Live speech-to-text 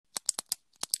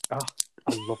Oh,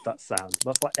 I love that sound.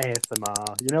 That's like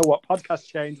ASMR. You know what? Podcast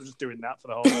change. We're just doing that for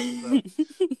the whole episode.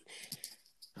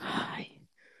 Hi,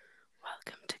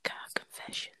 welcome to Car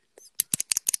Confessions.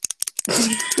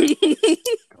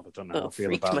 God, I don't know how I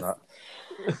feel about that.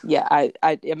 Yeah, I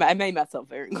made myself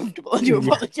very uncomfortable. I do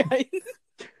apologise.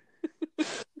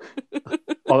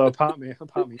 Although part of me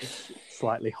is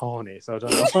slightly horny, so I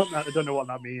don't know what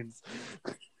that means.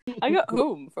 I got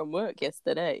home from work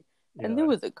yesterday, and there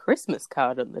was a Christmas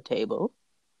card on the table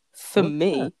for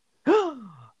me.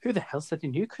 Who the hell said a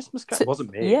new Christmas card? It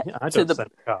wasn't me. Yeah, I don't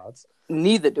send cards.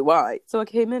 Neither do I. So I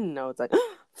came in and I was like,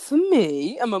 for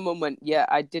me? And my mum went, yeah,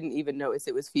 I didn't even notice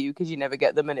it was for you because you never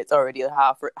get them and it's already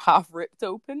half ripped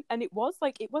open. And it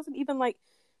wasn't even like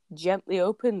gently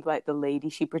opened like the lady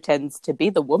she pretends to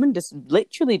be. The woman just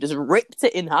literally just ripped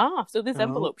it in half. So this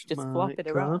envelope's just flopping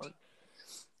around.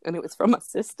 And it was from my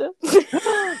sister.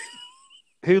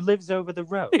 Who lives over the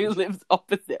road? Who lives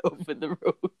opposite over the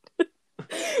road.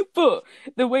 But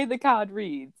the way the card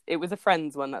reads, it was a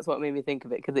friend's one. That's what made me think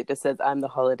of it, because it just says, I'm the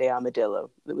holiday armadillo.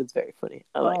 It was very funny.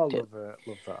 I liked it. Love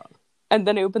that. And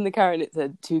then I opened the card and it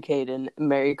said, to Caden,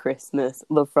 Merry Christmas,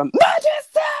 love from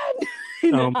Madison!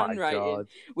 In oh my handwriting, God.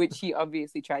 which he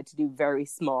obviously tried to do very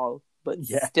small, but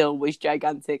still was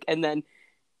gigantic. And then,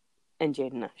 and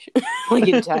Jaden Nash, like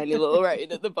in tiny little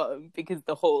writing at the bottom, because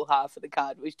the whole half of the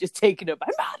card was just taken up by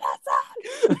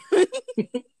Madison!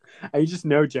 And you just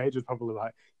know Jade was probably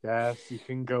like, yes, you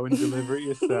can go and deliver it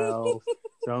yourself.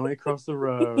 It's only across the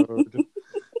road.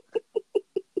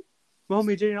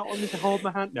 Mommy, do you not want me to hold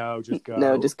my hand? No, just go.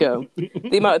 No, just go.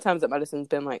 The amount of times that Madison's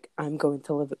been like, I'm going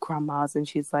to live at Grandma's, and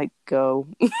she's like, go.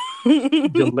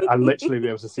 I'll literally be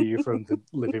able to see you from the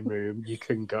living room. You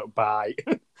can go. Bye.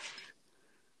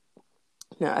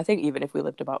 No, I think even if we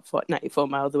lived about 94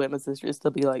 miles away, my sister would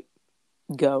still be like,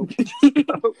 go.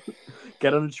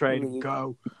 Get on a train and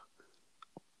go.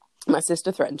 My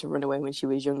sister threatened to run away when she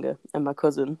was younger, and my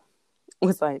cousin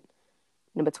was like,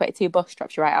 number 22 bus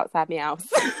drops you right outside my house.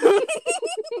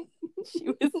 She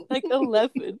was like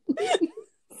 11.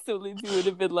 So Lindsay would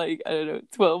have been like, I don't know,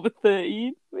 12 or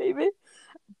 13, maybe.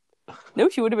 No,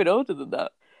 she would have been older than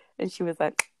that. And she was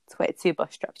like, 22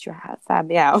 bus drops you right outside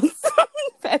my house.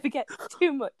 If I ever get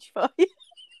too much for you.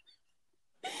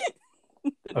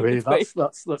 I mean,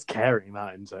 that's caring,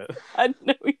 that, isn't it? I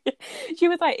know. Yeah. She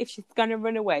was like, if she's gonna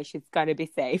run away, she's gonna be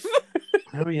safe.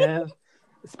 Oh yeah,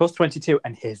 it's bus 22,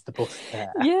 and here's the bus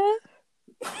there. Yeah.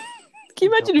 Can you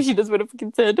imagine if she just would have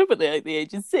fucking turned up at the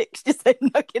age of 6, just like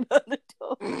knocking on the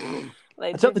door?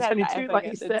 Like, I took the 22, like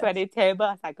you said. 22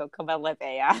 bus, I go, come and live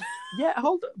here. Yeah,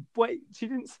 hold on. Wait, she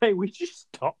didn't say we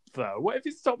just stop though. What if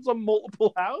it stops on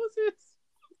multiple houses?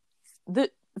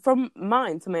 From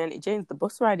mine to my Auntie Jane's, the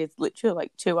bus ride is literally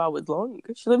like 2 hours long.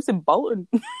 She lives in Bolton.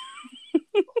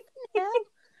 Yeah.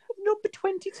 Number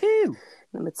 22.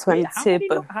 Number 22.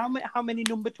 Wait, how many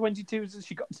number 22s has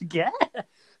she got to get?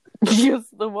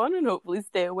 Just the one, and hopefully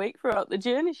stay awake throughout the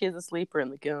journey. She has a sleeper in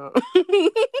the car.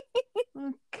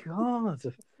 Oh, God.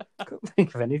 I can't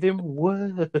think of anything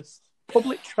worse.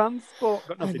 Public transport.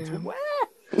 Got nothing to wear.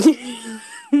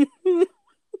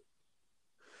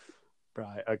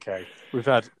 Right, okay. We've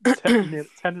had 10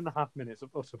 and a half minutes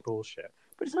of utter bullshit.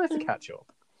 But it's nice to catch up.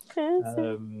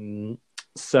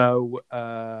 So,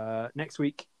 next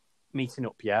week, meeting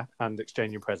up, yeah? And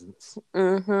exchanging presents.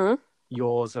 Mm-hmm.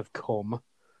 Yours have come.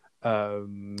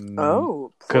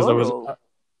 Plural. Because there was...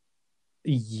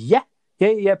 Yeah,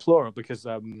 plural. Because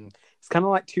it's kind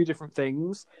of like two different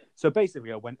things. So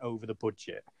basically, I went over the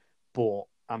budget. But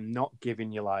I'm not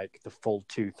giving you, like, the full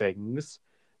two things.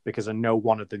 Because I know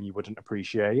one of them you wouldn't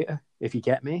appreciate, if you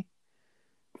get me.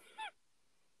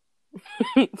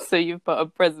 So you've bought a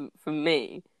present for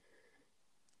me,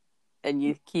 and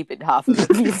you keep it half of it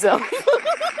for yourself.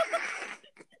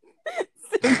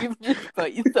 So you've just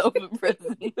bought yourself a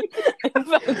present and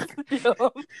found the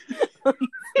job.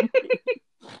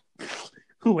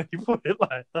 When you put it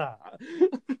like that.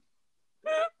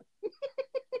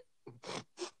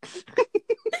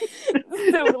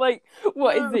 So, like,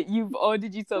 what is it? You've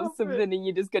ordered yourself something and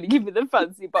you're just going to give me the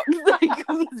fancy box that it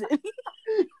comes in.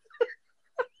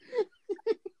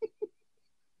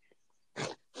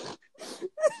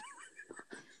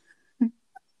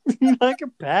 Like a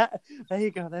pet. There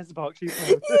you go, there's the box you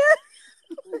found. Yeah.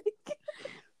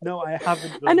 No, I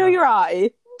haven't done I know that. your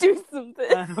eye. Do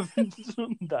something. I haven't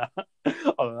done that.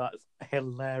 Oh, that's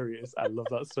hilarious. I love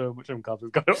that so much. I'm glad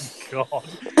we've got it. Oh, God.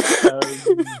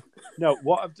 No,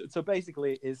 so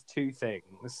basically it's two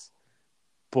things,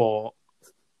 but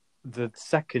the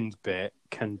second bit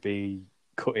can be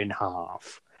cut in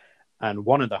half, and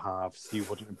one of the halves you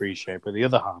wouldn't appreciate, but the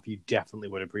other half you definitely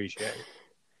would appreciate.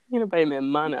 You're gonna buy me a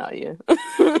man, are you?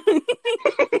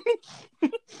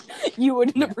 You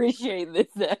wouldn't appreciate this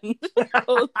then.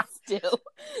 Hold still.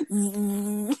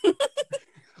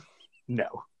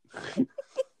 No.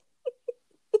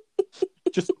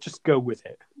 just go with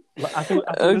it. Like, as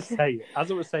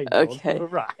I was saying, Okay.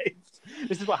 you've arrived.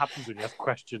 This is what happens when you ask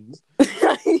questions.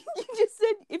 You just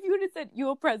said, if you would have said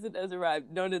your present has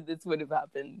arrived, none of this would have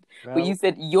happened. Well, But you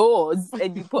said yours,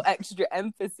 and you put extra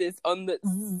emphasis on the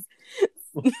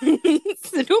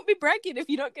So don't be bragging if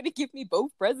you're not going to give me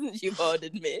both presents you've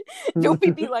ordered me. Don't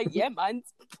be like, yeah,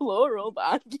 mine's plural, but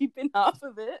I'm keeping half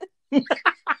of it.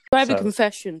 I have a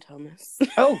confession, Thomas.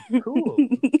 Oh, cool.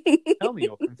 Tell me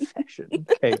your confession,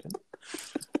 Kaden.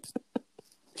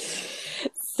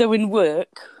 So in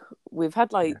work, we've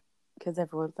had because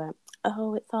everyone's like,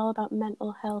 oh, it's all about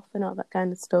mental health and all that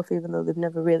kind of stuff, even though they've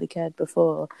never really cared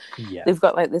before. Yeah. They've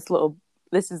got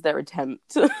this is their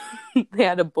attempt. They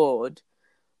had a board,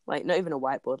 like not even a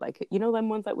whiteboard, like, you know them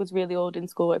ones that was really old in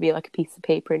school, it'd be like a piece of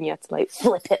paper and you had to like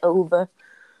flip it over.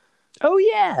 Oh,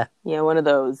 yeah. Yeah, one of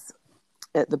those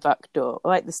at the back door,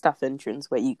 like the staff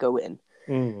entrance where you go in.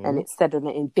 And it said on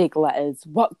it in big letters,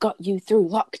 "What got you through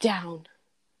lockdown?"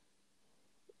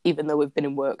 Even though we've been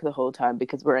in work the whole time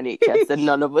because we're NHS and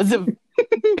none of us have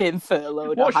been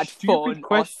furloughed or had fun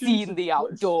or seen the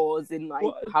outdoors in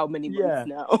how many months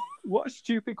now. What a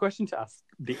stupid question to ask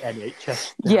the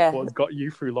NHS. Yeah. What's got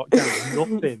you through lockdown?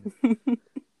 Nothing.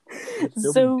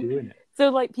 So doing it. So,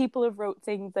 like, people have wrote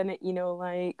things in it, you know,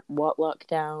 like, what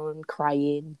lockdown,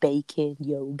 crying, baking,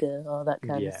 yoga, all that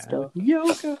kind of stuff.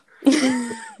 Yoga.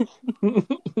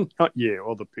 Not you,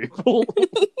 other people.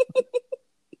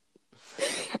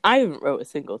 I haven't wrote a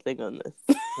single thing on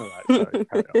this. All right, sorry,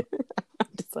 carry on. I'm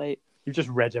just like... You've just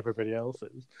read everybody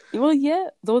else's. Well, yeah,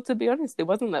 though, to be honest, there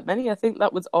wasn't that many. I think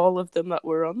that was all of them that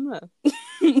were on there.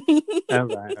 Oh,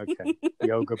 right, okay.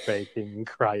 Yoga, baking,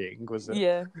 crying, was it?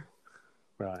 Yeah.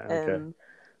 Right, okay.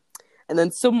 And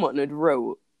then someone had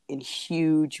wrote in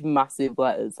huge, massive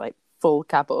letters, like full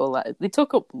capital letters. They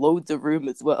took up loads of room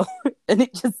as well. And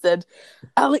it just said,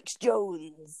 Alex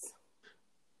Jones.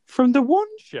 From the One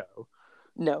Show?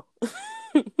 No.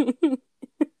 Who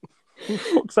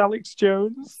fuck's Alex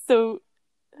Jones? So,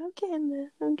 I'm getting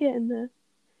there.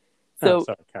 So,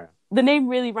 sorry, carry on. The name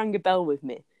really rang a bell with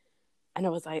me. And I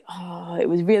was like, oh, it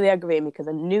was really aggravating me because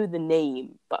I knew the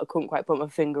name, but I couldn't quite put my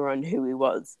finger on who he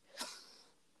was.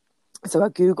 So I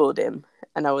Googled him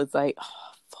and I was like,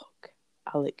 oh, fuck,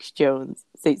 Alex Jones.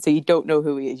 So you don't know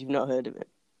who he is? You've not heard of him?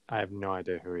 I have no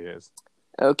idea who he is.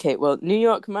 Okay, well, New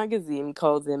York Magazine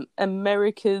calls him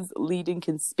America's leading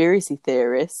conspiracy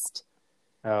theorist.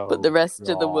 Oh, but the rest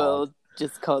of the world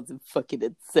just calls him fucking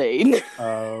insane.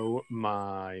 Oh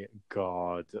my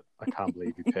god. I can't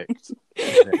believe you picked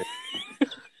this.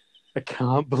 I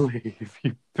can't believe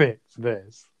you picked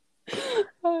this.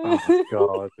 Oh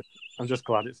god. I'm just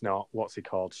glad it's not, what's he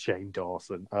called? Shane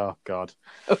Dawson. Oh god.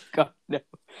 Oh god, no.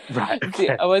 Right. Okay. See,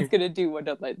 I was going to do one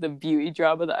of like the beauty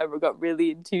drama that I got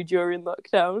really into during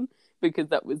lockdown, because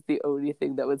that was the only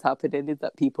thing that was happening, is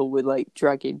that people were like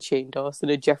dragging Shane Dawson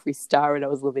and Jeffree Star, and I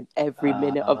was loving every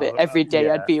minute of it. Every day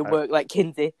I'd be in work like,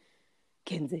 Kinsey,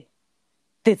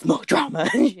 there's more drama.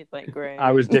 She's like, great.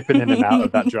 I was dipping in and out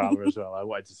of that drama as well. I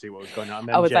wanted to see what was going on. And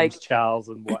then I was James like, Charles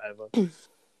and whatever.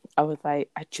 I was like,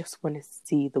 I just want to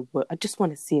see I just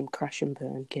want to see him crash and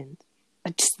burn, Kins.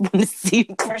 I just want to see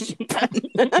him crash and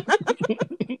burn.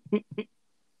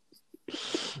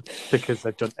 Because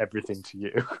they've done everything to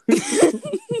you.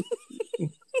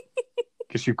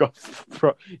 Because you've got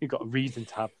a reason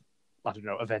to have, I don't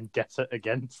know, a vendetta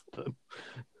against them.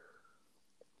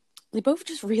 They both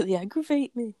just really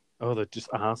aggravate me. Oh, they're just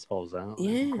assholes, aren't they?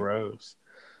 Yeah. Gross.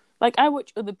 Like, I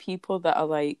watch other people that are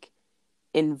like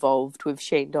involved with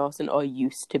Shane Dawson or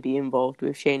used to be involved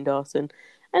with Shane Dawson,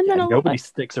 and then nobody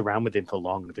sticks around with him for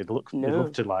long. They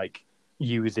love to like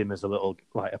use him as a little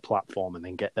like a platform and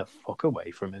then get the fuck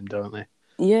away from him, don't they?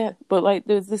 Yeah, but like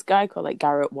there's this guy called like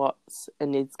Garrett Watts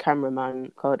and his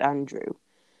cameraman called Andrew,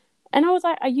 and I was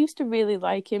like, I used to really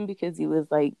like him because he was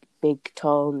like big,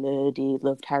 tall, nerdy,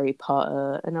 loved Harry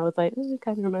Potter, and I was like, oh, it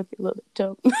kind of reminds me a little bit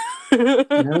of Tom. No,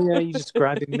 yeah, you're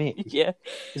describing me. Yeah.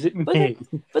 Is it me?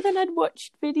 But then I'd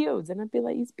watch videos and I'd be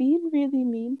like, he's being really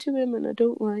mean to him and I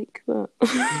don't like that.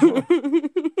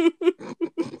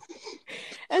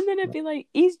 And then I'd be like,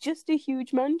 he's just a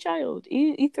huge man-child.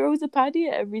 He throws a paddy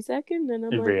at every second, and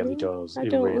I'm it like, really does. I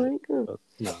don't like that.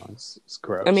 No, it's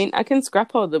gross. I mean, I can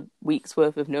scrap all the week's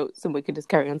worth of notes and we could just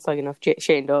carry on slagging off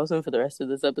Shane Dawson for the rest of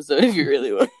this episode if you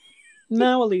really want.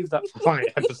 No, I'll leave that for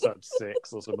like episode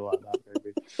 6 or something like that,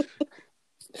 maybe.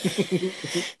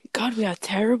 God, we are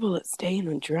terrible at staying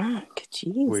on track.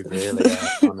 Jeez. We really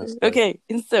are, honestly. Okay,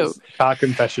 and so Car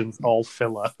confessions, all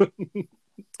filler.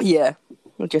 yeah,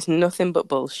 just nothing but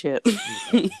bullshit.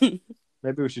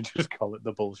 Maybe we should just call it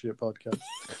the Bullshit Podcast.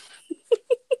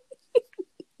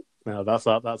 No, that's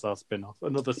our spin-off.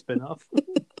 Another spin-off.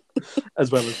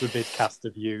 As well as the vidcast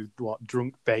of you,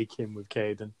 drunk baking with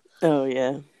Caden. Oh,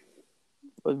 yeah.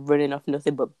 Was running off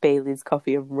nothing but Bailey's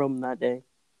coffee and rum that day.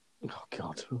 Oh,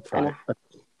 God. Right.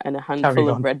 And a handful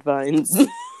of red vines.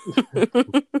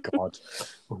 God.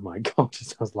 Oh, my God. It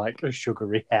sounds like a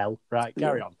sugary hell. Right,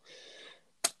 carry on.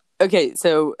 Okay,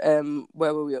 so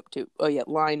where were we up to? Oh, yeah,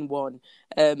 line 1.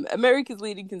 America's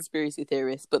leading conspiracy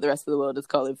theorist, but the rest of the world is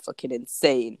calling him fucking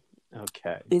insane.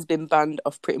 Okay. He's been banned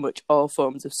off pretty much all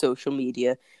forms of social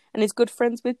media, and is good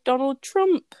friends with Donald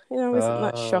Trump. You know, isn't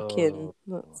that shocking?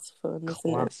 That's fun, isn't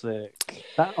classic. It?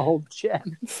 That old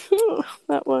gem.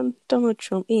 That one. Donald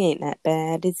Trump, he ain't that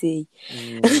bad, is he?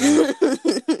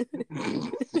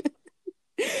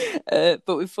 But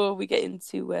before we get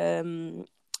into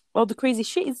all the crazy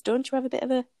shit he's done, should we have a bit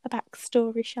of a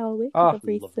backstory, shall we? I've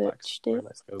researched it.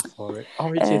 Let's go for it.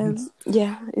 Origins.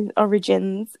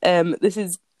 Origins. This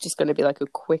is just going to be like a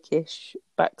quickish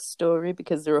backstory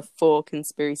because there are 4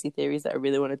 conspiracy theories that I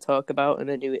really want to talk about, and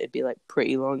I knew it'd be like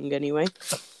pretty long anyway.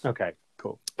 Okay,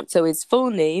 cool. So his full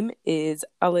name is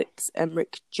Alex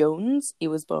Emrick Jones. He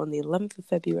was born the 11th of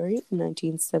February,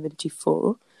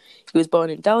 1974. He was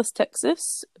born in Dallas,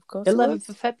 Texas. Of course, 11th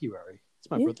of February. It's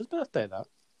my brother's birthday, that.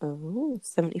 Oh,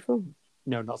 74.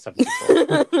 No, not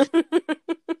 74.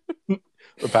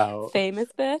 About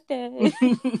famous birthday.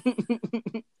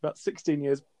 About 16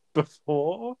 years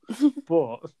before,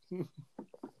 but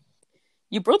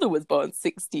your brother was born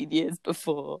 16 years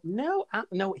before. No,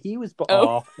 he was born.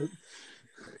 Oh.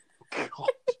 God.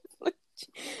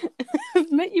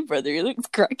 I've met your brother. He looks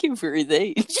cracking for his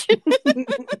age.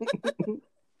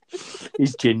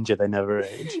 He's ginger. They never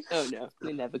age. Oh no,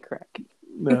 they never crack.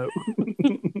 No.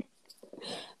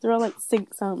 They're all like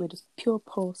sinks, aren't they? Just pure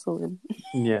porcelain.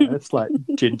 Yeah, it's like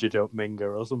ginger don't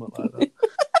minger or something like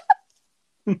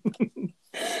that.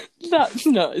 That's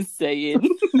not a saying.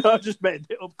 No, I just made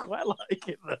it up quite like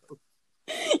it though.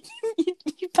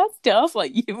 You passed it off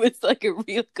like you was like a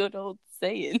real good old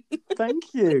saying.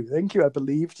 Thank you. I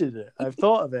believed in it. I've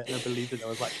thought of it and I believed it. I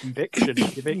was like, conviction.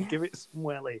 Give it some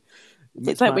welly.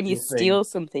 It's like when you steal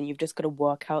something, you've just got to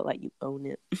walk out like you own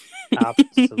it.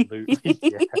 Absolutely,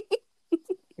 yeah.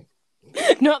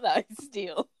 Not that I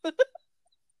steal.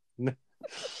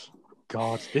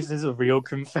 God, this is a real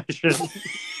confession.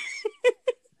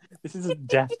 This is a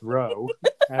death row.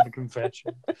 I have a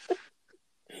confession.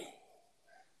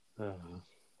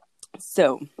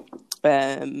 So,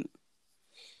 he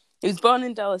was born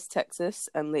in Dallas, Texas,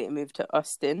 and later moved to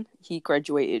Austin. He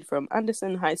graduated from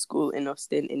Anderson High School in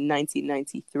Austin in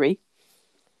 1993.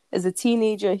 As a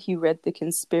teenager, he read the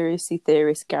conspiracy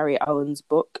theorist Gary Allen's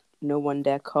book, No One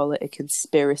Dare Call It a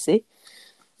Conspiracy.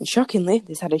 And shockingly,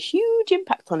 this had a huge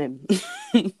impact on him.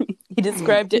 He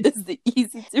described it as the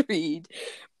easy-to-read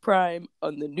prime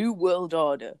on the New World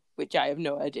Order, which I have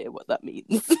no idea what that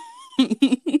means.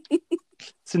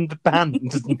 It's in the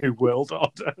band, New World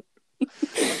Order.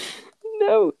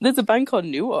 No, there's a band called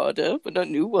New Order, but not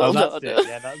New World Order. It.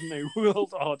 Yeah, that's New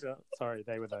World Order. Sorry,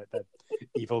 they were their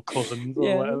evil cousins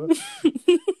or whatever.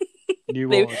 They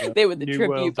were the New tribute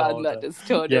World band Order. That just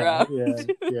toured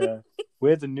around. Yeah.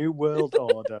 We're the New World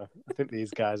Order. I think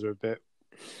these guys are a bit...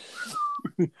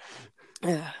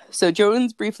 So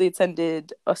Jones briefly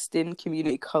attended Austin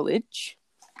Community College,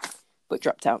 but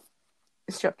dropped out.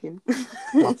 It's shocking.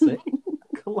 Classic.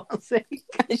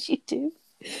 As you do.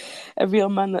 A real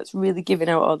man that's really giving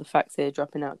out all the facts here,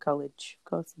 dropping out of college. Of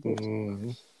course he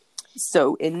did.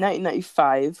 So, in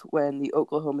 1995, when the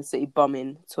Oklahoma City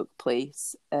bombing took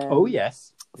place... oh,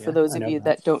 yes. For those of you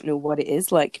that don't know what it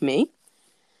is, like me...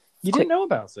 You didn't know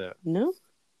about it? No.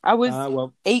 I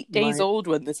was 8 days old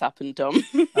when this happened, Tom.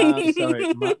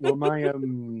 Sorry.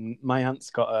 My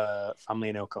aunt's got a family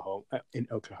in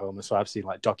Oklahoma, so I've seen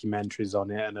like documentaries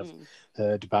on it and I've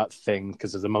heard about things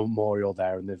because there's a memorial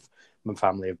there and my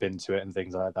family have been to it and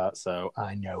things like that, so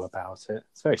I know about it.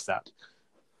 It's very sad.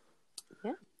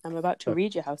 Yeah, I'm about to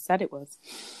read you how sad it was.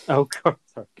 Oh, God.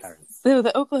 Sorry, Karen. So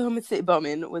the Oklahoma City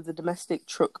bombing was a domestic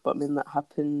truck bombing that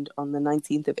happened on the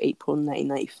 19th of April,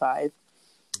 1995.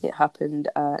 It happened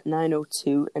at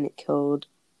 9:02 and it killed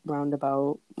round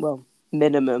about,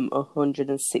 minimum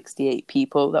 168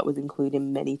 people. That was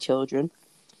including many children.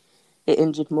 It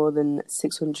injured more than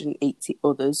 680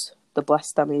 others. The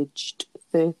blast damaged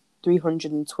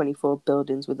 324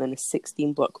 buildings within a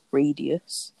 16-block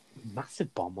radius.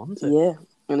 Massive bomb, wasn't it? Yeah.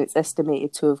 and it's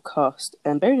estimated to have cost,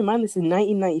 and bearing in mind this is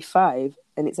 1995,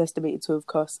 and it's estimated to have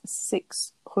cost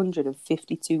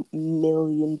 $652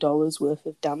 million worth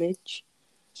of damage.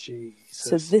 Jesus.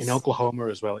 So this... In Oklahoma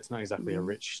as well, it's not exactly a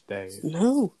rich state.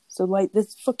 No. So, like,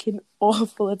 this fucking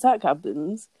awful attack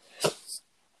happens,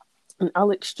 and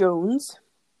Alex Jones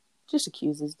just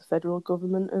accuses the federal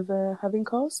government of having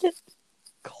caused it.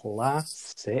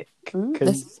 Classic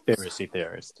conspiracy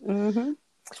theorist. Mm-hmm.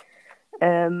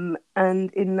 And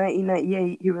in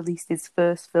 1998, he released his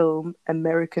first film,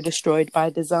 America Destroyed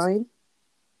by Design.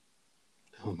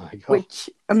 Oh my God. Which,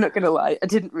 I'm not going to lie, I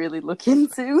didn't really look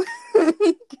into.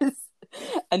 Because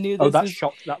I knew this that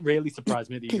shocked. That really surprised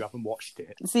me that you haven't watched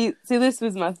it. See, this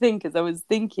was my thing, because I was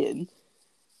thinking,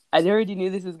 I already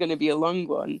knew this was going to be a long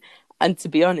one. And to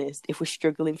be honest, if we're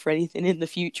struggling for anything in the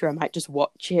future, I might just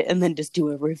watch it and then just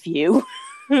do a review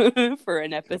for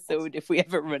an episode if we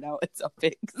ever run out of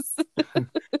topics.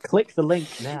 Click the link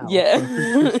now. Yeah.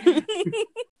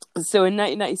 So in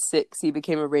 1996, he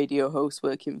became a radio host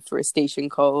working for a station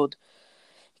called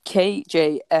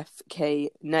KJFK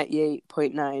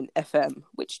 98.9 FM,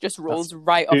 which just rolls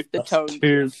right off the tongue.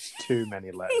 Too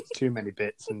many letters, too many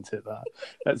bits into that.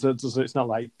 So it's not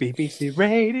like BBC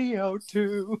Radio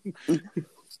 2.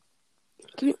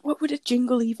 What would a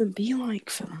jingle even be like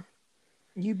for that?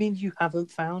 You mean you haven't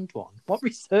found one? What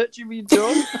research have you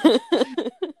done?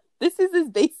 This is his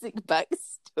basic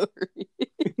backstory.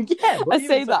 Yeah, I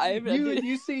say that.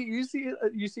 You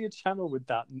see a channel with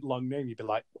that long name, you'd be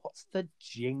like, "What's the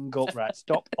jingle?" Right,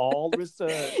 stop all research.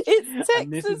 It's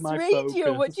Texas radio.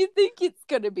 Focus. What do you think it's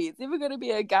gonna be? It's either gonna be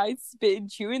a guy spitting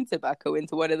chewing tobacco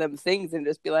into one of them things and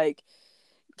just be like,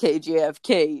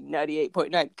 "KJFK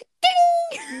 98.9."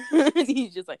 And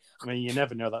he's just like, I mean, you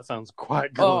never know. That sounds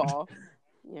quite good. Oh,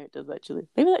 yeah, it does actually.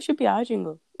 Maybe that should be our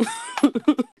jingle.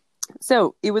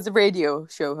 So, he was a radio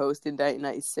show host in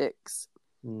 1996.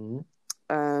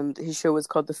 And his show was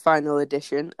called The Final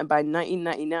Edition. And by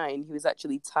 1999, he was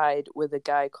actually tied with a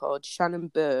guy called Shannon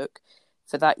Burke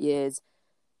for that year's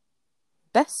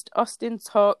Best Austin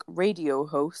Talk Radio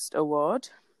Host Award.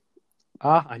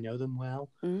 Ah, I know them well.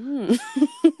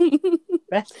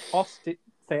 Best Austin...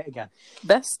 Say it again.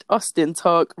 Best Austin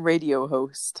Talk Radio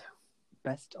Host.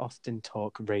 Best Austin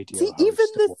Talk Radio See,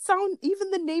 host.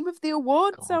 Even the name of the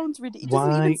award sounds ridiculous. It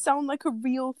doesn't even sound like a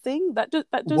real thing. That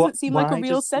doesn't seem like a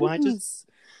real sentence.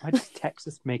 Why does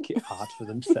Texas make it hard for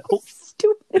themselves?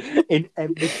 Stupid. In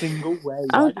every single way.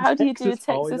 How do you do a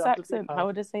Texas accent? How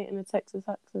would I say it in a Texas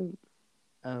accent?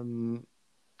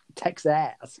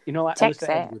 Texas. You know, like Texas.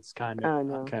 Alistair Edwards kind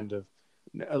of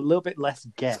a little bit less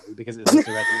gay because it's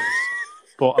Alistair Edwards.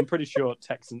 But I'm pretty sure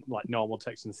normal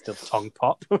Texans still tongue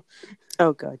pop.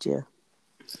 Oh God, yeah.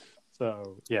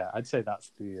 So yeah, I'd say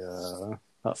that's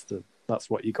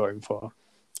what you're going for.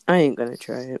 I ain't gonna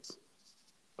try it.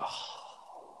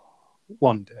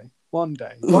 One day,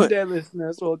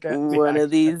 listeners will get one of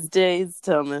these days,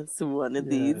 Thomas. One of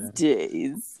these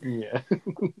days. Yeah.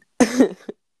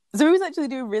 So he was actually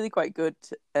doing really quite good,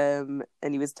 and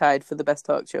he was tied for the Best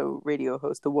Talk Show Radio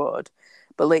Host Award.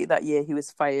 But late that year, he was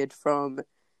fired from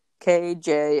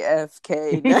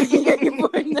KJFK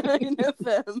 98.9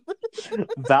 FM.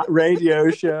 That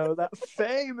radio show, that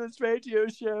famous radio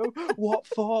show. What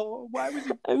for? Why was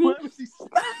he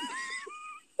sacked?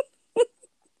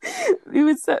 He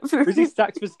was sacked for... Was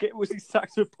he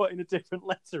sacked for putting a different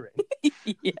letter in?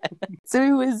 Yeah. So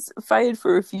he was fired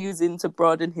for refusing to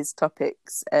broaden his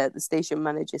topics. The station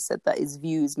manager said that his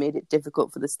views made it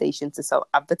difficult for the station to sell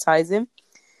advertising.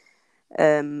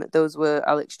 Those were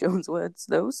Alex Jones' words,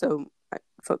 though, so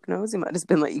fuck knows. He might have just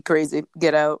been like, "You crazy,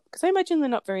 get out." Because I imagine they're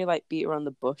not very like beat around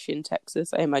the bush in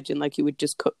Texas. I imagine like he would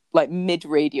just cut like mid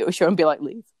radio show and be like,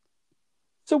 "Leave."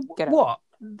 So get what? Out.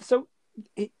 So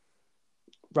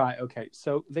right, okay.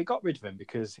 So they got rid of him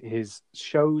because his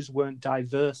shows weren't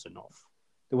diverse enough.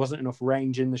 There wasn't enough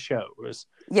range in the shows.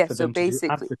 Yeah, for so them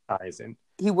basically, to do advertising.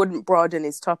 He wouldn't broaden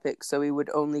his topics, so he would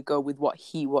only go with what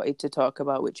he wanted to talk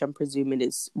about, which I'm presuming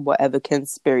is whatever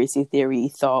conspiracy theory he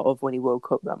thought of when he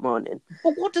woke up that morning.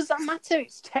 But what does that matter?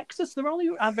 It's Texas. They're only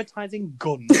advertising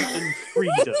guns and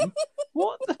freedom.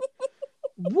 What?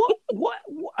 What?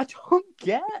 I don't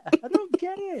get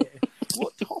it.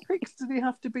 What topics do they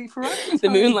have to be for advertising? The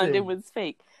moon landing was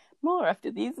fake. More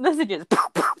after these messages.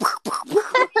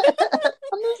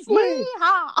 Honestly.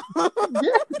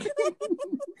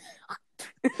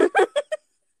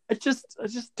 I just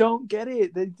don't get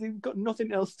it. They've got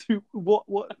nothing else to what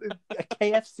a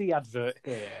KFC advert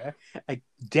here, a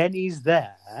Denny's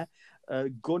there, a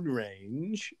gun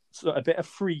range, so a bit of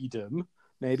freedom.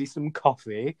 maybe some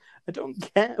coffee. I don't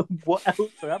get what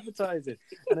else they're advertising,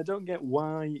 and I don't get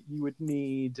why you would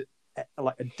need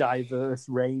like a diverse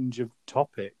range of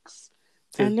topics.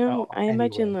 I know. I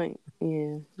imagine,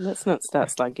 anyway. let's not start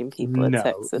slagging people at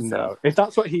Texas. No. If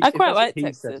that's what he, I quite like he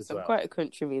Texas. said as well. I'm quite a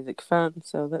country music fan,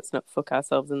 so let's not fuck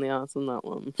ourselves in the arse on that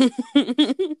one.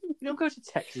 You don't go to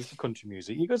Texas for country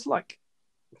music. You go to like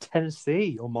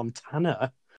Tennessee or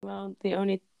Montana. Well, the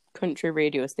only country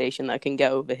radio station that I can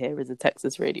get over here is a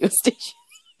Texas radio station.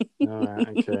 All right.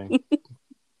 Okay.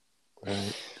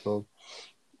 Right. Cool.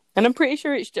 And I'm pretty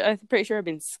sure I've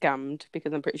been scammed,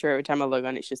 because I'm pretty sure every time I log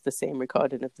on, it's just the same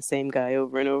recording of the same guy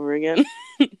over and over again.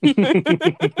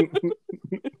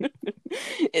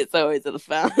 It's always a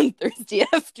fun Thursday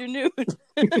afternoon.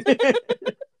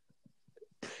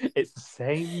 It's the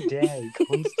same day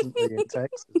constantly in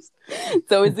Texas.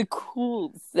 It's always a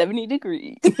cool 70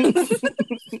 degrees.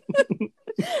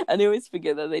 And I always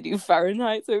forget that they do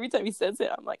Fahrenheit, so every time he says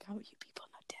it, I'm like, how are you people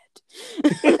not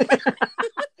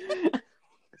dead?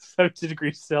 70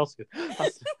 degrees Celsius.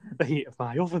 That's the heat of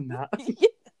my oven, that. Yeah.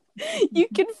 You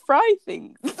can fry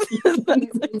things.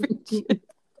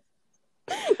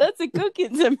 That's a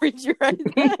cooking temperature right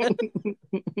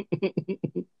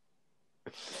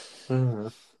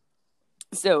there.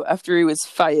 So after he was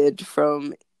fired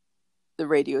from the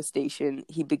radio station,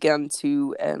 he began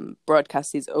to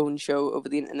broadcast his own show over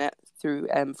the internet through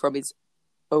from his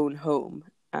own home,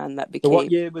 and that became... So what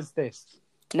year was this?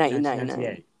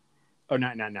 1999. Oh,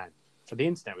 1999. So the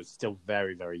internet was still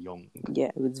very, very young. Yeah,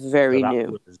 it was very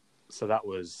new.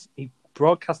 He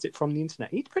broadcast it from the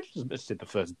internet. He pretty much did the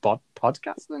first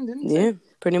podcast then, didn't he? Yeah,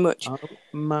 pretty much. Oh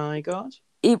my God.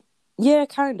 Yeah,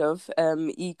 kind of.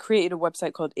 He created a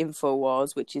website called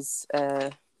InfoWars, which is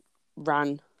it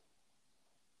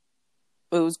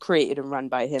was created and ran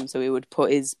by him, so he would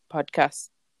put his podcast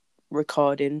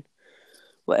recording,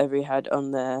 whatever he had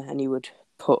on there, and he would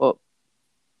put up...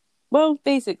 Well,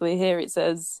 basically, here it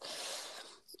says...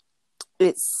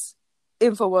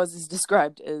 InfoWars is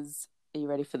described as... Are you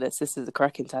ready for this? This is a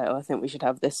cracking title. I think we should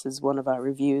have this as one of our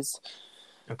reviews.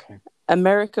 Okay.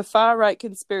 America far-right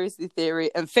conspiracy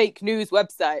theory and fake news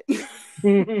website.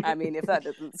 I mean, if that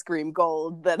doesn't scream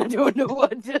gold, then I don't know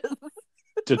what does.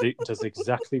 Does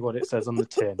exactly what it says on the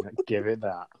tin. Give it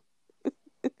that.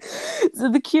 So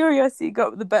the curiosity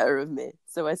got the better of me.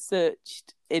 So I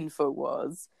searched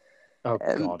InfoWars. Oh,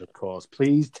 God, of course.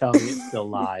 Please tell me it's still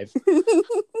live.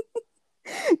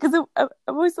 Because I've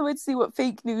always wanted to see what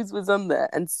fake news was on there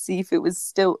and see if it was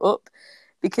still up.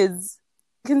 Because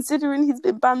considering he's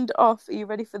been banned off, are you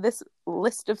ready for this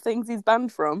list of things he's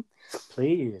banned from?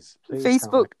 Please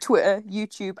Facebook, Twitter,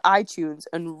 YouTube, iTunes,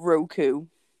 and Roku.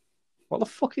 What the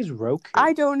fuck is Roku?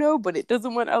 I don't know, but it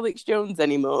doesn't want Alex Jones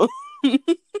anymore.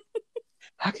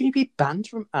 How can you be banned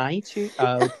from iTunes?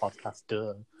 Oh, podcast,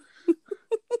 duh.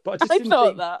 But I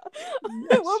thought that.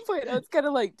 At one point, I was kind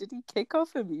of like, did he kick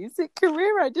off a music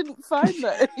career? I didn't find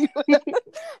that anywhere.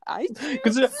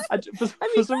 Because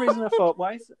for some reason I thought,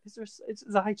 why is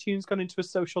iTunes gone into a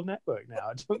social network now?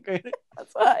 I don't get it.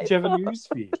 That's what Do you have a news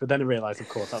feed? But then I realised, of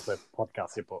course, that's a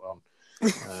podcast you put on.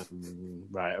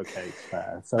 Right, okay,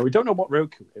 fair. So we don't know what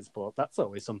Roku is, but that's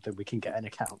always something we can get an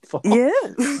account for. Yeah.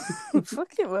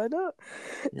 Fuck it, why not?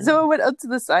 Yeah. So I went onto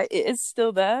the site. It is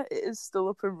still there. It is still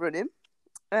up and running.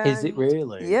 Is it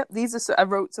really? Yep. I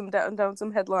wrote down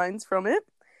some headlines from it.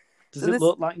 Does it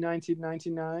look like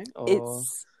 1999? Or...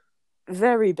 It's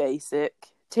very basic.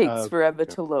 Takes forever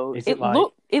to load.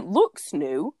 It looks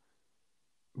new.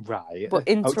 Right. But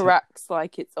interacts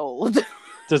like it's old.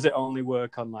 Does it only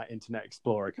work on like Internet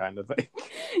Explorer kind of thing?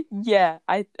 Yeah,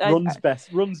 runs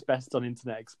best on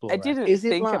Internet Explorer. I didn't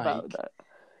think about that.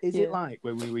 Is it like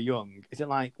when we were young? Is it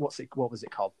like what was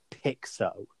it called?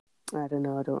 Pixo. I don't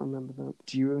know. I don't remember that.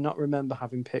 Do you not remember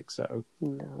having Pixo?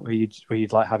 No. Where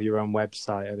you'd like have your own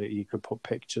website that you could put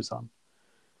pictures on.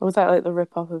 Or was that like the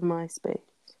rip off of MySpace?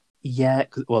 Yeah.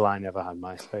 Well, I never had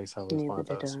MySpace. I was one of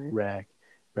those rare.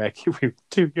 We were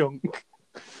too young.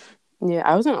 Yeah,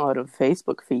 I wasn't allowed on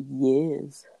Facebook for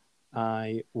years.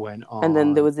 I went on... And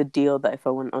then there was a deal that if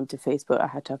I went onto Facebook, I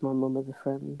had to have my mum as a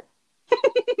friend.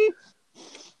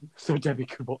 So Debbie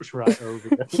could watch right over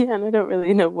there. Yeah, and I don't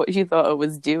really know what she thought I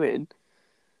was doing.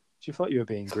 She thought you were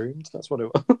being groomed. That's what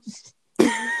it was.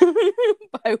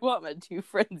 By what? My two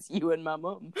friends, you and my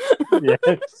mum. Yeah.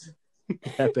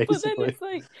 Yeah, basically. But then it's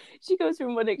like, she goes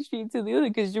from one extreme to the other,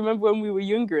 because you remember when we were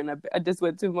younger and I just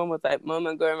went to Mum, was like, Mum,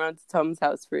 I'm going around to Tom's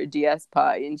house for a DS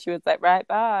party, and she was like, right,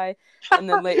 bye. And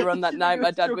then later on that night,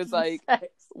 my dad was like,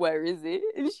 where is it?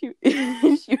 And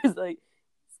she was like,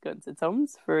 he's gone to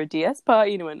Tom's for a DS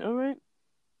party, and I went, all right,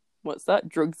 what's that,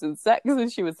 drugs and sex? And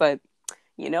she was like,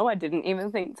 I didn't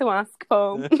even think to ask,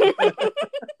 Paul.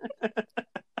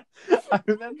 I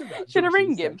remember that. Should I junction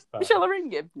ring him? sex bar. Shall I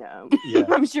ring him? No. Yeah.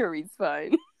 I'm sure he's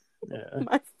fine. Yeah.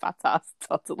 My fat ass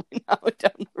toddling now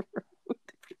down the road.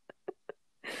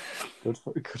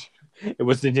 Good. It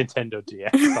was the Nintendo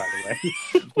DS, by the way.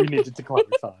 We needed to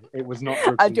clarify. It was not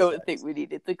drugs I and don't sex. think we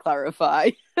needed to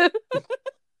clarify.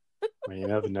 Well, you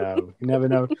never know. You never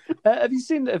know. Have you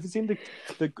seen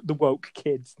the woke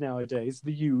kids nowadays?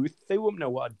 The youth. They won't know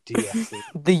what a DS is.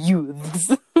 The youths.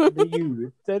 The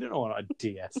youth. They don't know what a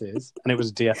DS is. And it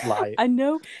was DS Lite. I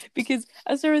know, because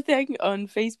I saw a thing on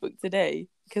Facebook today,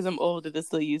 because I'm older to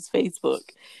still use Facebook,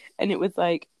 and it was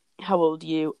like, how old are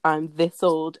you? I'm this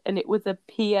old. And it was a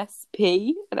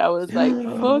PSP, and I was like,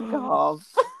 fuck off.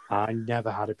 I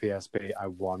never had a PSP. I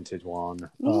wanted one.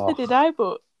 Neither did I,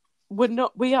 but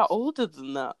we are older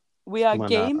than that. We are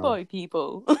Game Boy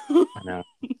people. I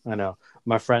know.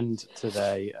 My friend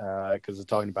today, because we're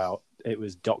talking about, it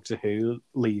was Doctor Who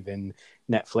leaving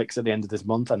Netflix at the end of this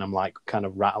month, and I'm like kind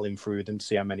of rattling through them to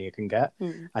see how many I can get.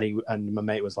 And my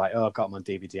mate was like, "Oh, I've got them on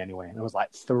DVD anyway," and I was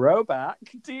like, "Throwback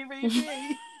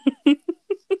DVD."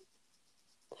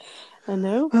 I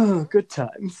know. Oh, good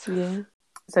times. Yeah.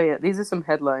 So yeah, these are some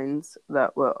headlines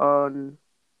that were on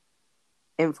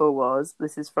InfoWars.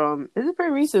 This is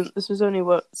pretty recent. This was only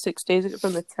 6 days ago,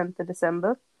 from the 10th of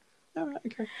December. All right,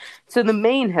 okay. So the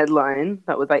main headline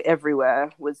that was like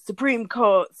everywhere was Supreme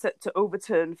Court set to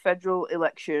overturn federal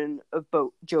election of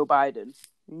Joe Biden.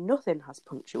 Nothing has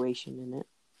punctuation in it.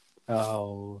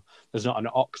 Oh, there's not an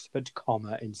Oxford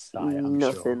comma in sight. I'm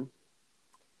Nothing. sure.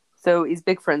 So he's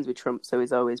big friends with Trump, so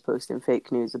he's always posting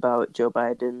fake news about Joe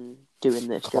Biden doing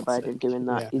this, Joe Biden doing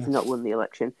that. Yeah. He's not won the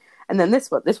election. And then this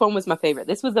one was my favorite.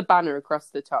 This was a banner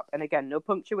across the top, and again, no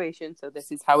punctuation. So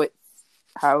this is how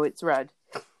it's read.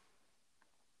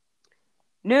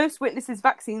 Nurse witnesses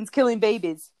vaccines killing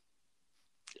babies.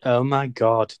 Oh my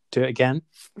God! Do it again.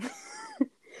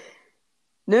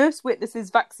 Nurse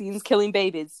witnesses vaccines killing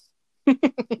babies.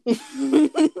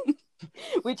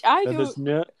 Which I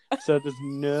don't. So there's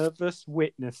nervous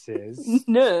witnesses.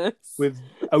 Nurse.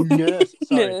 Nurse.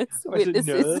 Sorry. Nurse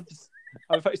witnesses.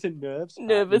 I thought you said nerves.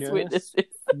 Nervous witnesses.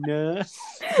 Nurse.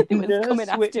 It was coming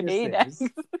after me next.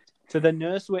 So the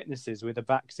nurse witnesses with a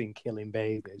vaccine killing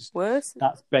babies. Worse.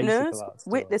 That's basically nurse that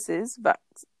story. witnesses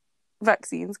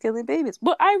vaccines killing babies.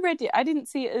 But I read it. I didn't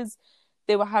see it as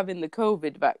they were having the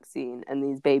COVID vaccine and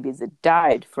these babies had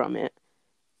died from it.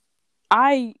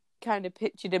 I kind of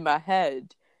pictured in my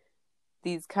head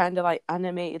these kind of like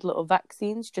animated little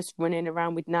vaccines just running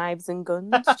around with knives and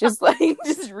guns, just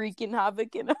wreaking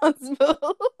havoc in a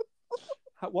hospital.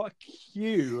 What a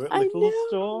cute little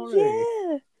story.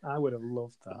 Yeah. I would have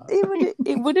loved that.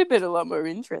 It would have been a lot more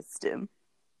interesting.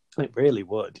 It really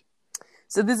would.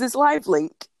 So there's this live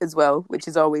link as well, which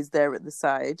is always there at the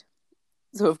side.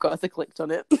 So of course I clicked on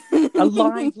it. A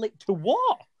live link to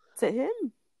what? To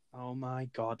him. Oh my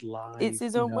God, live. It's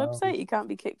his own website. He can't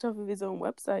be kicked off of his own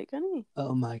website, can he?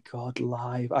 Oh my God,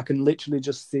 live. I can literally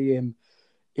just see him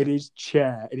in his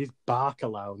chair, in his Barker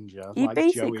lounger, He like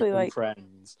basically, Joey from like,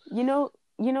 Friends. You know,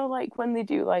 like when they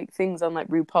do like things on like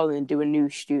RuPaul and do a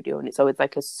news studio, and it's always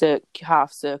like a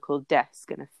half circle desk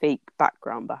and a fake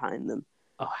background behind them.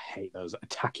 Oh, I hate those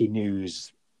tacky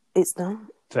news. It's not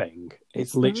thing.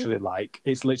 It's literally like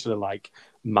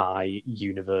my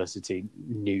university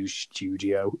news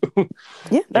studio.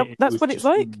 Yeah, that's what it's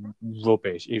like.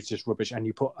 Rubbish. It's just rubbish, and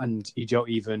you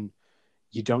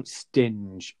don't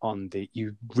stinge on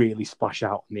you really splash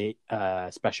out on the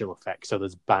special effects. So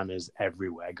there's banners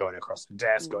everywhere, going across the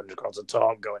desk, going across the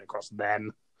top, going across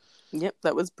them. Yep,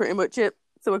 that was pretty much it.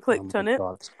 So I clicked on it.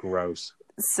 God, it's gross.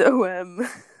 So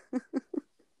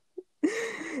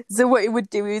so what it would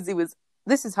do is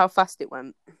this is how fast it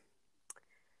went.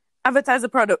 Advertise a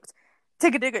product.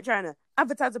 Take a dig at China.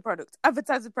 Advertise a product.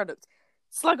 Advertise a product.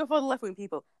 Slag off all the left-wing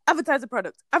people. Advertise a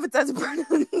product. Advertise a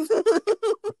product.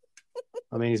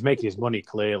 I mean, he's making his money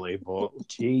clearly, but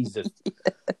Jesus. Yeah.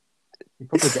 You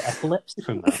probably get epilepsy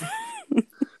from that.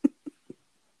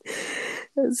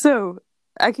 So,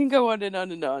 I can go on and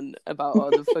on and on about all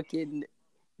the fucking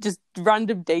just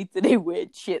random day-to-day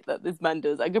weird shit that this man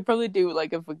does. I could probably do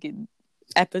like a fucking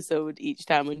episode each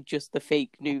time on just the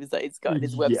fake news that he's got on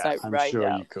his website I'm right sure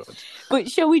now. You could. But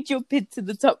shall we jump into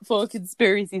the top 4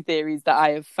 conspiracy theories that I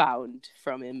have found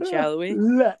from him, shall we?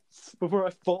 Let's, before I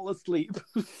fall asleep.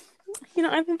 You're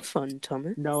not having fun,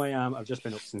 Thomas. No, I am. I've just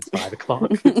been up since 5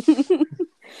 o'clock.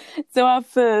 So our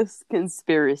first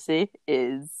conspiracy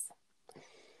is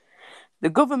the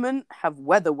government have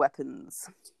weather weapons.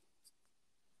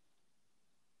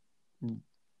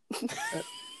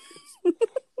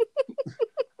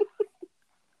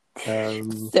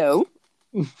 So,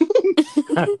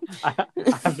 I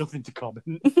have nothing to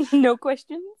comment. no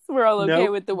questions? We're all okay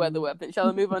No. with the weather weapon. Shall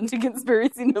I move on to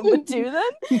conspiracy number 2 then?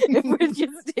 If we're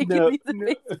just taking these at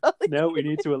face value. No, we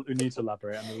need to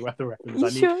elaborate on the weather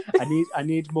weapons. Sure. I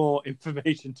need more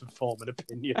information to form an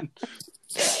opinion.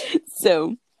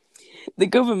 So, the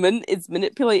government is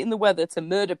manipulating the weather to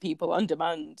murder people on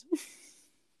demand.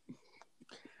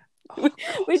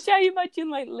 Which I imagine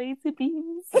like laser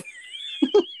beams.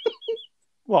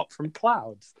 What, from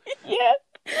clouds? Yeah.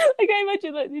 Like I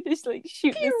imagine like they just like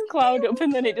shoot this cloud up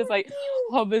and then it just like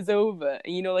hovers over.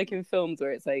 And you know, like in films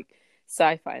where it's like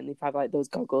sci-fi and they've had like those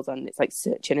goggles on and it's like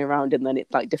searching around and then it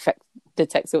like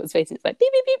detects someone's face and it's like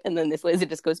beep beep beep and then this laser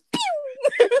just goes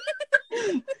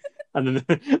pew. And then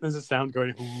there's a sound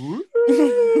going.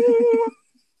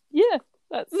 Yeah,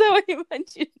 that's how I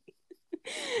imagine.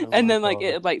 Oh and my then like God.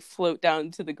 it'd like float down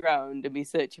to the ground and be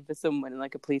searching for someone and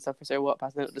like a police officer would walk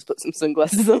past and it'll just put some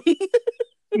sunglasses on.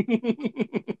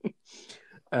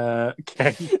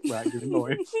 Okay, right, give me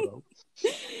more info.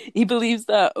 He believes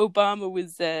that Obama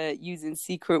was using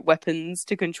secret weapons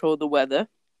to control the weather.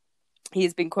 He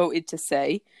has been quoted to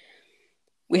say,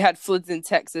 "We had floods in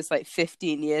Texas like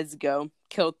 15 years ago,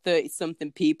 killed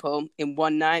 30-something people in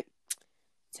one night.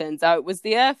 Turns out it was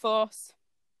the Air Force."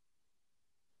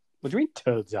 What do you mean,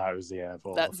 turns out it was the Air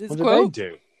Force? That's his what quote. did they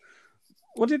do?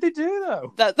 What did they do,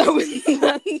 though? That was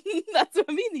that's what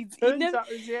I mean. Turns out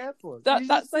it was the Air Force. That's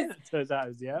Turns out it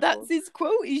was the Air Force. That's his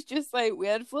quote. He's just like, "We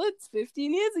had floods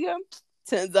 15 years ago.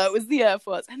 Turns out it was the Air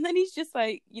Force." And then he's just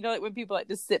like, you know, like when people like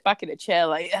just sit back in a chair,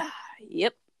 like,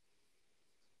 yep,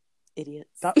 idiots.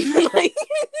 That's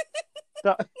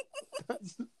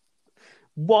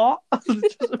what?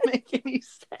 It doesn't make any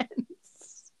sense.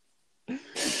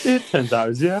 It turns out it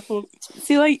was the Air Force.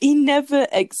 See, like he never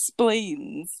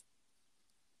explains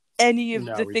any of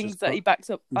No, the he's things just that he backs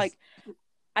up. Like,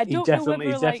 I don't know whether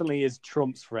He like definitely is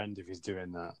Trump's friend if he's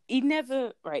doing that. he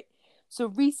never right. So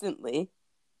recently,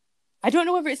 I don't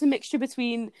know whether it's a mixture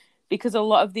between because a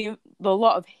lot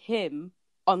of him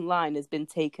online has been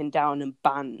taken down and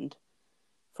banned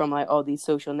from like all these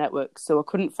social networks. So I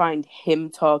couldn't find him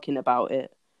talking about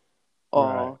it or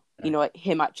Right. you know like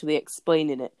him actually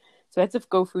explaining it. So I had to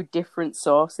go through different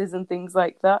sources and things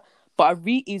like that. But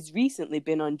he's recently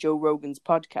been on Joe Rogan's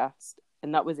podcast,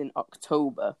 and that was in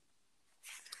October.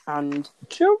 And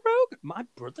Joe Rogan, my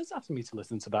brother's asking me to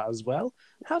listen to that as well.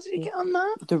 How did he get on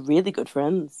that? they're really good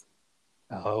friends.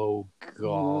 Oh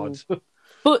God!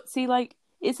 But see, like,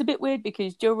 it's a bit weird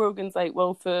because Joe Rogan's like,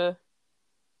 well, for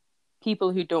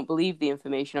people who don't believe the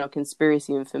information or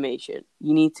conspiracy information,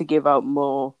 you need to give out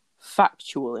more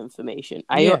factual information.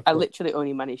 I literally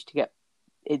only managed to get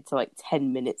into like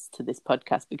 10 minutes to this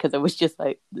podcast because I was just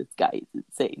like, this guy is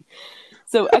insane.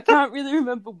 So I can't really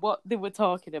remember what they were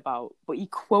talking about, but he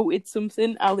quoted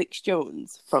something, Alex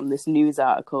Jones, from this news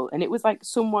article, and it was like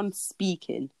someone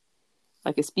speaking,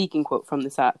 like a speaking quote from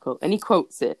this article, and he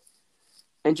quotes it,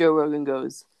 and Joe Rogan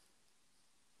goes,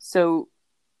 "So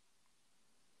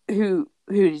who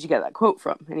did you get that quote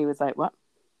from?" And he was like, "What?"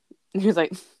 And he was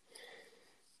like,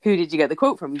 "Who did you get the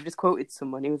quote from? You just quoted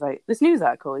someone." He was like, "This news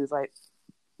article." He was like,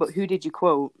 "But who did you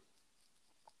quote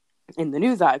in the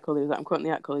news article?" He was like, "I'm quoting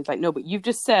the article." He's like, "No, but you've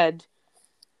just said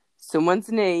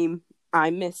someone's name. I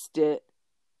missed it.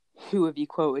 Who have you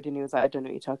quoted?" And he was like, "I don't know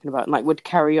what you're talking about." And like would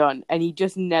carry on. And he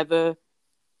just never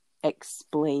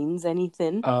explains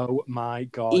anything. Oh my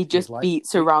God! He just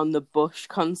beats around the bush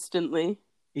constantly.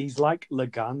 He's like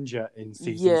Laganja in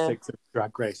season 6 of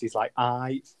Drag Race. He's like,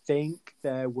 "I think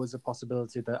there was a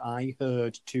possibility that I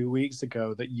heard 2 weeks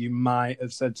ago that you might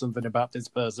have said something about this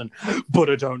person, but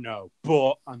I don't know."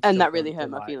 But and that really hurt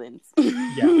my feelings.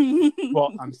 Yeah,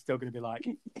 but I'm still going to be like,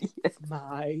 "It's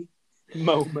my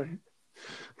moment."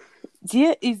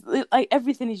 Yeah, he's like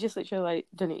everything. He's just literally like,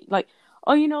 don't he? Like,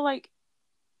 oh, you know, like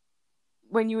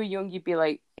when you were young, you'd be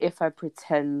like, if I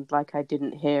pretend like I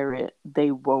didn't hear it,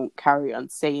 they won't carry on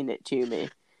saying it to me,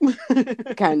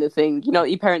 kind of thing. You know,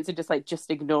 your parents are just like, just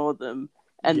ignore them,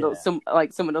 and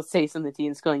someone will say something to you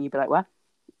in school, and you'd be like, "What?"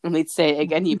 And they'd say it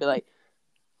again, you'd be like,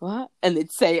 "What?" And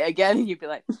they'd say it again, and you'd be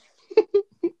like,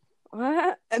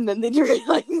 "What?" And then they'd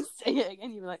like say it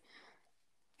again, you'd be like,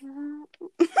 "What?"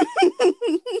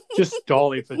 Just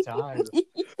stalling for time.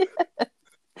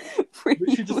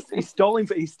 He's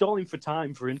stalling for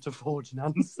time for him to forge an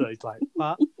answer. He's like,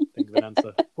 "What? Think of an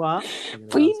answer. What?"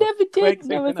 But he never did.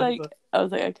 And I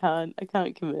was like, I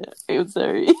can't commit. I'm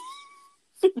sorry.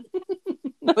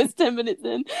 That was 10 minutes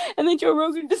in, and then Joe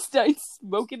Rogan just started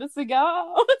smoking a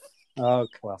cigar. Oh,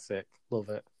 classic. Love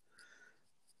it.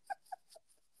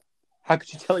 How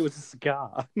could you tell it was a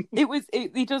cigar? He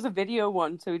does a video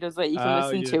one, so he does like you can Oh,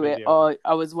 listen he did to a it. video. Or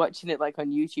I was watching it like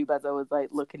on YouTube as I was like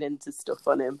looking into stuff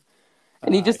on him,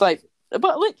 and he I just see. like,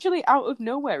 but literally out of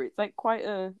nowhere, it's like quite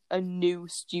a new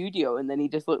studio, and then he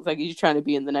just looks like he's trying to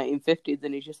be in the 1950s,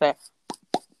 and he's just like,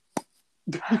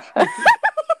 like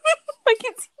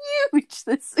it's huge.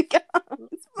 This cigar.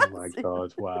 It's Oh my massive.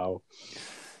 god! Wow.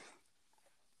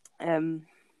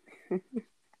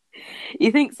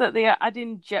 He thinks that they are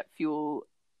adding jet fuel.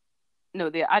 No,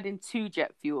 they're adding to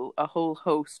jet fuel a whole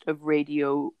host of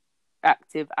radioactive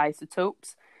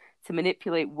isotopes to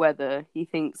manipulate weather. He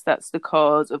thinks that's the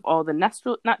cause of all the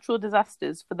natural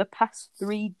disasters for the past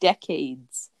 3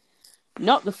 decades.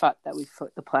 Not the fact that we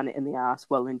fucked the planet in the ass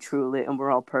well and truly, and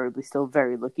we're all probably still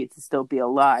very lucky to still be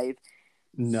alive.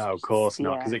 No, of course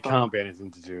not, because Yeah, it can't be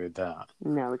anything to do with that.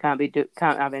 No, it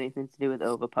can't have anything to do with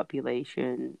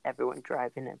overpopulation, everyone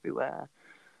driving everywhere,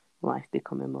 life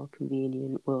becoming more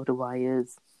convenient, world of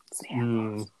wires. It's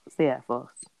the Air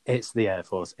Force. It's the Air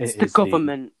Force. It's the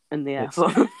government and the Air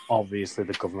Force. Obviously,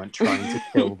 the government trying to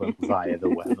kill them via the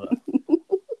weather.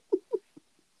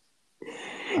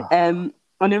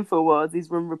 On InfoWars, he's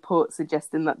run reports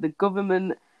suggesting that the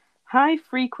government High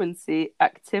Frequency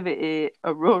Activity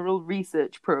Auroral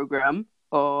Research Program,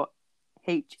 or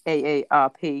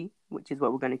HAARP, which is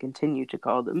what we're going to continue to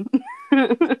call them.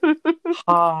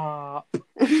 Harp.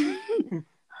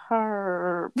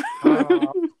 Harp.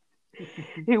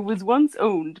 Who was once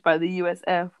owned by the US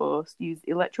Air Force, used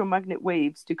electromagnetic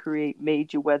waves to create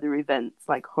major weather events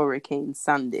like Hurricane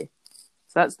Sandy.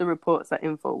 So that's the reports that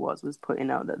InfoWars was putting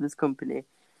out, that this company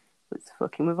was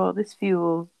fucking with all this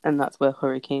fuel, and that's where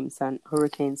Hurricane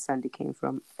Sandy came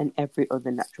from, and every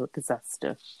other natural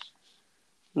disaster,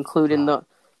 including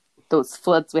those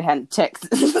floods we had in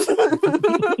Texas.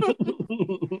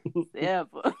 Yeah,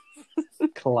 but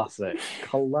Classic.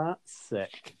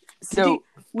 so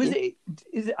Is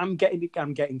it? I'm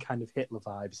getting kind of Hitler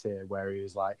vibes here, where he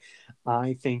was like,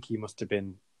 I think he must have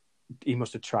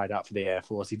tried out for the Air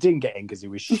Force. He didn't get in because he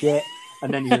was shit,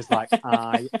 and then he was like,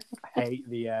 I hate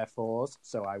the Air Force,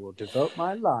 so I will devote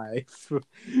my life to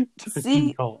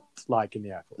not liking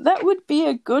the Air Force. That would be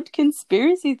a good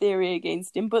conspiracy theory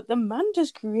against him, but the man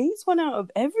just creates one out of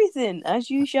everything, as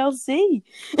you shall see.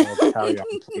 Oh, carry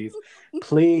on, please.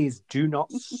 Please do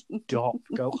not stop.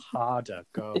 Go harder.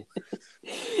 Go.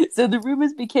 So the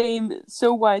rumors became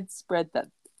so widespread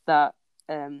that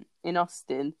in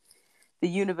Austin, the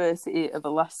University of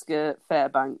Alaska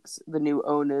Fairbanks, the new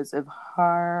owners of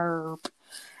HAARP,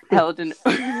 held an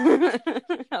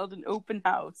open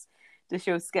house to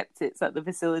show skeptics that the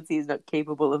facility is not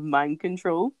capable of mind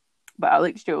control. But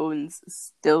Alex Jones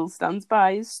still stands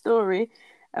by his story,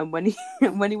 and when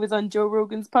he was on Joe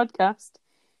Rogan's podcast,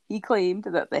 he claimed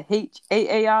that the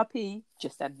HAARP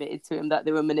just admitted to him that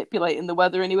they were manipulating the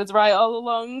weather, and he was right all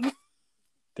along.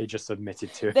 They just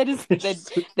admitted to it.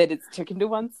 They just took him to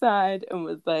one side and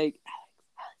was like,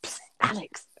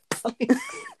 Alex.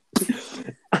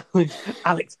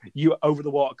 Alex, you over the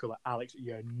water cooler. Alex,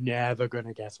 you're never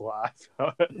gonna guess what I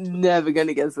thought. Never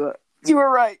gonna guess what. You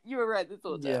were right this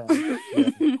whole time.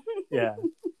 Yeah.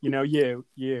 You know, you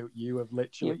have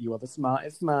literally, you are the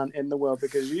smartest man in the world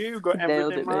because you got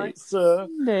everything right, mate. Sir.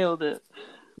 Nailed it.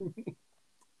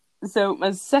 So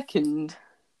my second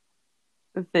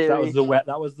theory. That was the weather.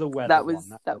 That was the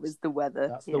weather.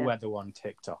 That's the weather one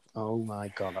ticked off. Oh my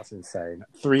god, that's insane.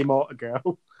 3 more to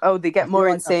go. Oh, they get more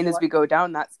insane as we go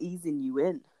down. That's easing you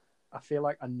in. I feel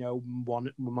like I know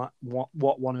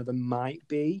what one of them might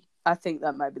be. I think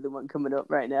that might be the one coming up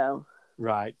right now.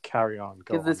 Right, carry on.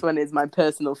 Because this one is my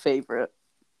personal favourite.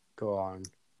 Go on.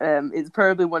 It's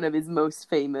probably one of his most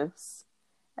famous.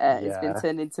 It's been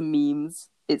turned into memes.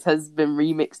 It has been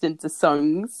remixed into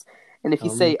songs. And if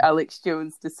you say Alex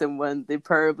Jones to someone, they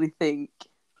probably think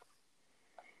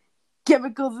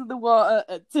chemicals in the water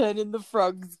are turning the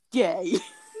frogs gay.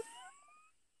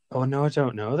 Oh no, I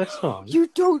don't know this one. You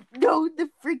don't know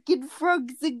the freaking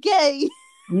frogs are gay?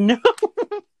 No,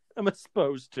 am I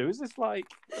supposed to? Is this like,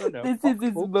 I don't know, this is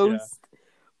his most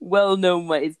well-known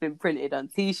way. It's been printed on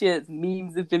t-shirts,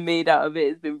 memes have been made out of it,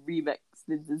 it's been remixed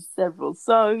into several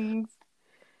songs.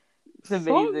 It's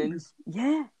amazing. Songs?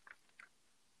 Yeah.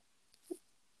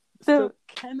 So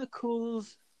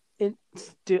chemicals in...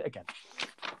 Do it again.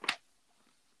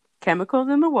 Chemicals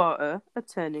in the water are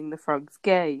turning the frogs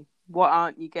gay. What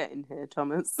aren't you getting here,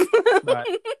 Thomas?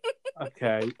 Right.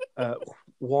 Okay.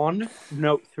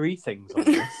 3 things on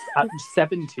this.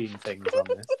 17 things on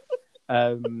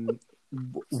this.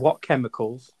 What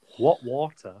chemicals, what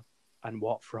water, and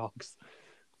what frogs?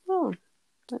 Oh.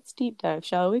 Let's deep dive,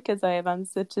 shall we? Because I have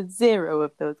answered to 0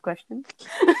 of those questions.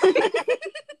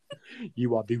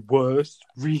 You are the worst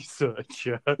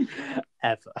researcher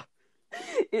ever.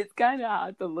 It's kind of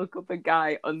hard to look up a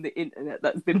guy on the internet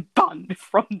that's been banned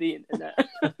from the internet.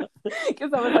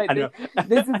 Because I was like,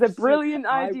 this is a brilliant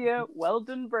idea. Well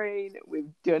done, brain.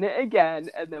 We've done it again.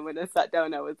 And then when I sat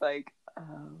down, I was like,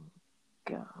 oh,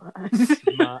 God.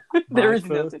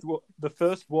 The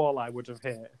first wall I would have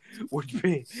hit would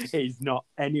be, he's not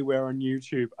anywhere on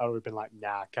YouTube. I would have been like,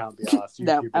 nah, can't be asked.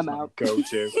 YouTube I'm is not out. a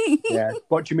go-to. Yeah.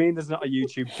 What do you mean there's not a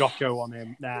YouTube doco on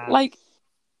him? Nah. Like,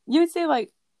 you would say,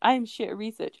 like, I am shit at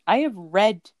research. I have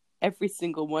read every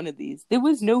single one of these. There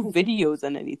was no videos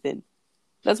on anything.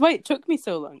 That's why it took me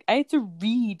so long. I had to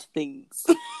read things.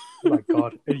 Oh my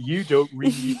God. You don't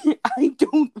read. I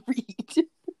don't read.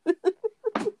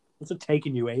 It's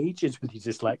taken you ages with your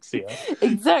dyslexia.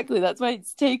 Exactly. That's why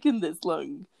it's taken this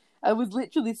long. I was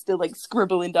literally still like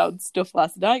scribbling down stuff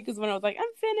last night because when I was like, I'm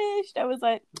finished, I was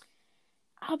like,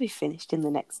 I'll be finished in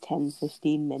the next 10,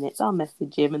 15 minutes. I'll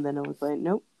message him. And then I was like,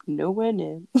 nope, nowhere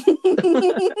near.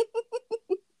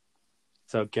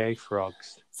 So gay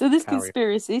frogs. So this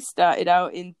conspiracy started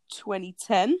out in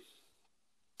 2010.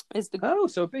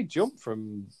 So a big jump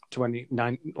from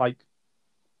 29, like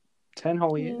 10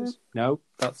 whole years? No,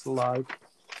 that's a lie.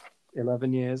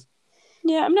 11 years.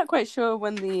 Yeah, I'm not quite sure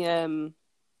when the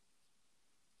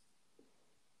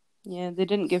they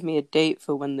didn't give me a date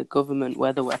for when the government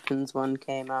weather weapons one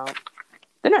came out.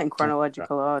 They're not in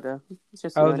chronological order. It's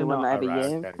just the only one that every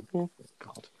year. Okay. Yeah.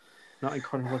 God. Not in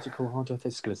chronological order. They're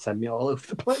just going to send me all over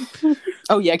the place.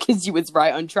 Oh, yeah, because you was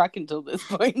right on track until this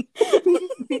point.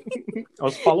 I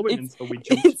was following until we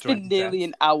jumped. It's been nearly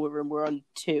an hour and we're on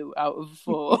 2 out of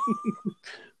 4.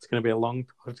 It's going to be a long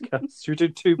podcast. Should we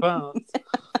do 2 parts?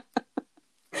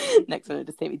 Next one will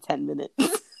just take me 10 minutes.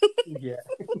 Yeah.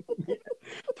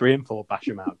 3 and 4, bash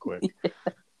them out quick. Yeah.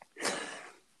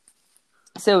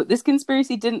 So this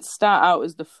conspiracy didn't start out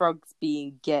as the frogs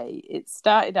being gay. It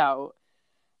started out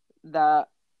that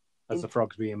as the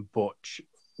frogs being butch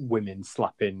women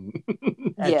slapping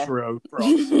hetero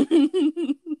frogs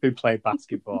who play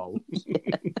basketball.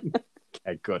 Yeah.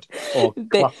 Okay, good. Or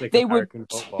classic they American were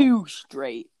football. Too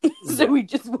straight, so we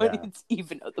just wanted to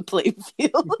even out the playing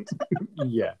field.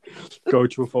 Yeah, go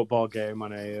to a football game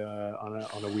on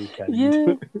a weekend.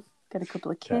 Yeah, got a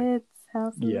couple of kids.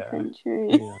 House in the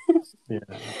country. Yeah.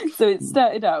 So it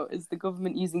started out as the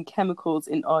government using chemicals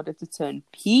in order to turn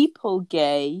people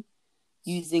gay,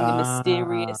 using a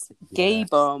mysterious gay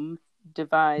bomb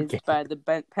devised by the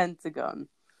Pentagon.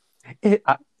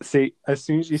 See, as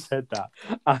soon as you said that,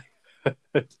 I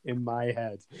heard in my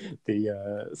head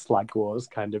the Slag Wars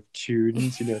kind of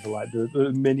tunes,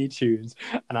 the mini tunes,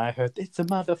 and I heard it's a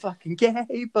motherfucking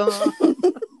gay bomb.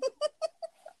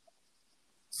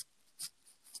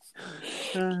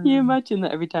 Can you imagine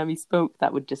that every time he spoke,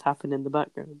 that would just happen in the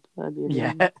background? That'd be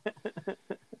amazing. Yeah.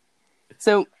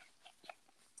 So,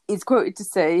 he's quoted to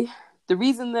say, the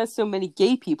reason there's so many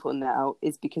gay people now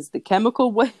is because the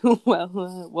chemical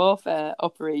warfare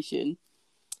operation,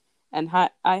 and I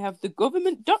have the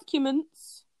government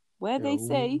documents where they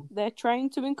say they're trying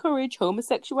to encourage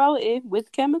homosexuality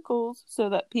with chemicals so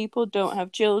that people don't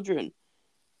have children.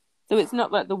 So it's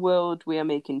not like the world we are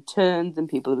making turns and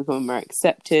people are becoming more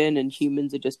accepting and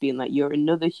humans are just being like, you're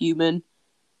another human.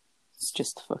 It's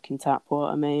just fucking tap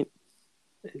water, mate.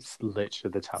 It's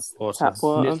literally the tap water. Tap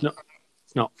water.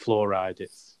 It's not fluoride,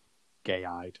 it's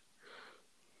gay-eyed.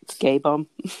 It's gay bomb.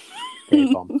 Gay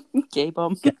bomb. Gay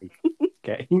bomb.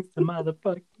 Gay. The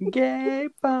motherfucking gay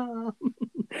bomb.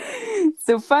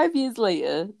 So 5 years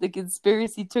later, the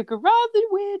conspiracy took a rather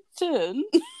weird turn.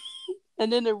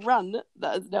 And in a run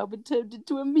that has now been turned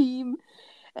into a meme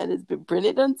and has been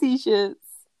printed on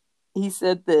t-shirts, he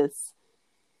said this.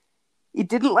 He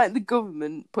didn't like the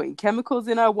government putting chemicals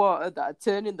in our water that are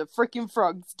turning the frickin'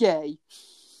 frogs gay.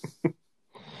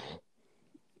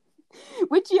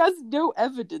 Which he has no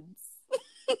evidence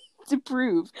to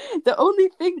prove. The only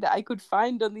thing that I could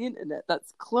find on the internet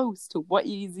that's close to what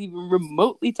he's even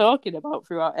remotely talking about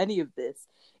throughout any of this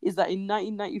is that in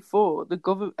 1994,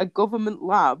 a government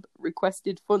lab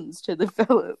requested funds to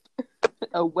develop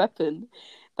a weapon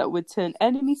that would turn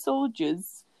enemy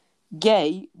soldiers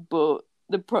gay, but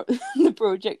the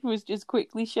project was just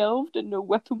quickly shelved and no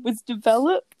weapon was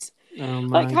developed.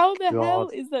 Like, how the hell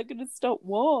is that going to stop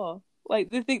war?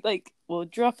 Like, they think, like, we'll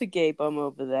drop a gay bomb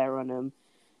over there on them.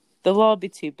 They'll all be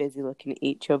too busy looking at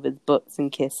each other's butts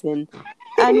and kissing,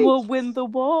 and we'll win the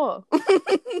war.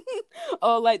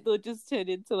 Or, like, they'll just turn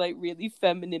into, like, really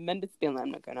feminine men just being like,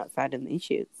 I'm not going outside in these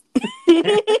shoes.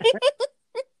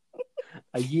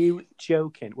 Are you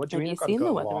joking? What do you Have mean you I've got to seen go the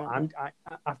and weather water?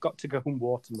 out I've got to go and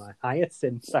water my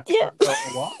hyacinths. I Yeah. can't go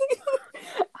to what?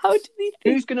 How do they think?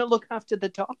 Who's going to look after the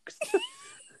dogs?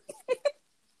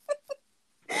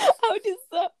 How does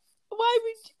that? Why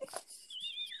would you?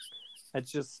 I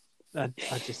just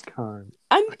can't.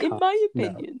 And I in can't. my No.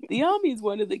 opinion, the army is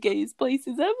one of the gayest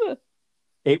places ever.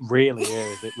 It really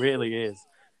is. It really is.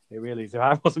 It really is. If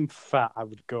I wasn't fat, I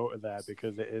would go to there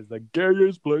because it is the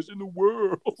gayest place in the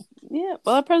world. Yeah,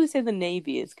 well, I'd probably say the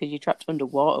Navy is because you're trapped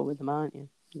underwater with them, aren't you?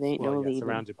 They ain't Well, no you're leaving.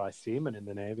 surrounded by seamen in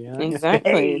the Navy, aren't you?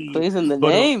 Exactly. Hey! It clues in the But,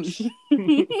 name.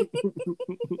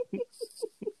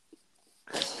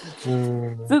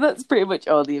 So that's pretty much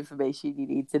all the information you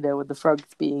need to know on the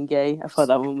frogs being gay. I thought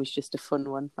that one was just a fun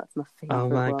one. That's my favourite Oh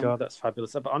my one. god, that's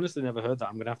fabulous. I've honestly never heard that.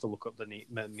 I'm going to have to look up the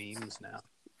memes now.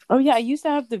 Oh yeah, I used to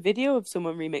have the video of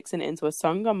someone remixing it into a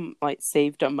song on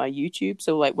saved on my YouTube.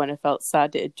 So when I felt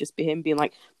sad, it'd just be him being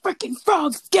like, "Freaking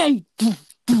frogs gay,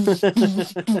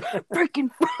 freaking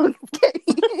frogs gay."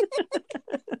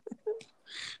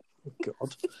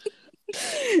 God.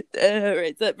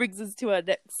 Right, so that brings us to our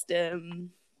next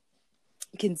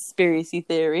conspiracy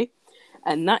theory,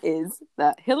 and that is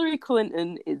that Hillary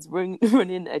Clinton is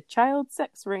running a child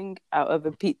sex ring out of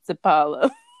a pizza parlor.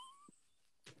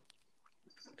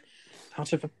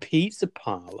 Out of a pizza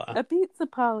parlor? A pizza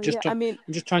parlor, yeah. I'm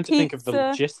just trying to think of the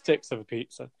logistics of a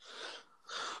pizza.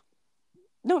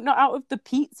 No, not out of the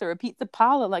pizza. A pizza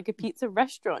parlor, like a pizza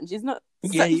restaurant. She's not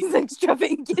sex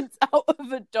trafficking kids out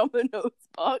of a Domino's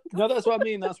box. No, that's what I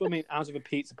mean. Out of a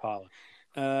pizza parlor.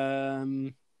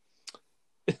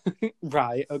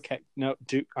 Right, okay. No,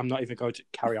 I'm not even going to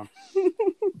carry on.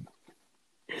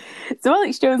 So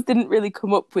Alex Jones didn't really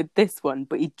come up with this one,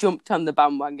 but he jumped on the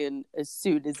bandwagon as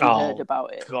soon as he heard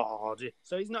about it. God.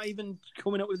 So he's not even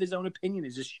coming up with his own opinion.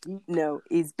 He's just... No,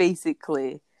 he's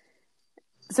basically...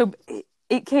 So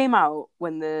it came out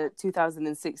when the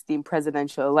 2016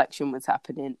 presidential election was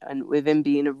happening, and with him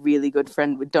being a really good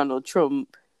friend with Donald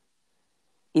Trump,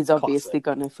 he's obviously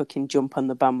going to fucking jump on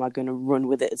the bandwagon and run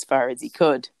with it as far as he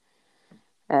could.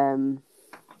 Of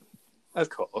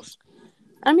course.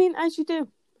 I mean, as you do.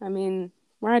 I mean,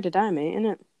 ride or die, mate,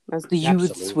 innit? As the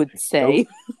youths would say.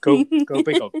 Go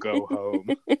big or go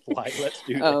home. Let's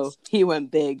do this. Oh, he went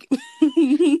big.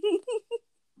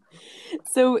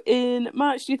 So in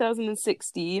March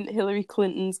 2016, Hillary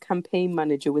Clinton's campaign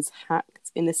manager was hacked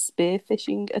in a spear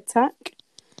phishing attack.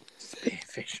 Spear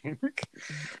phishing?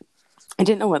 I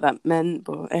didn't know what that meant,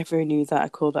 but every news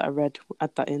article that I read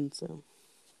had that in, so...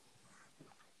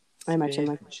 I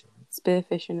imagine spear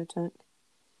phishing attack.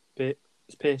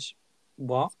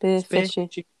 What? Spear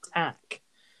phishing attack.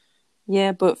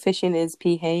 Yeah, but fishing is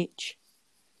PH.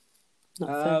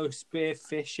 Spear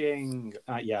phishing.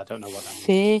 Yeah, I don't know what that means.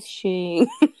 Fishing.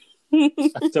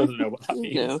 I don't know what that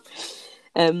means.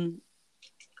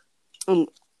 No.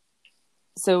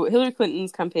 So Hillary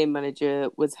Clinton's campaign manager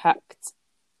was hacked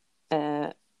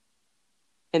in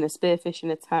a spear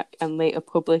phishing attack and later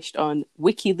published on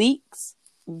WikiLeaks.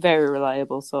 Very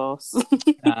reliable source.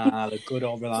 The good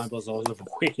old reliable source of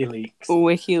WikiLeaks.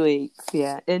 WikiLeaks,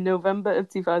 yeah. In November of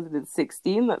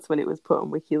 2016, that's when it was put on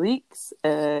WikiLeaks.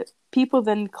 People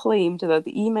then claimed that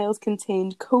the emails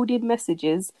contained coded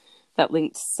messages that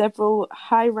linked several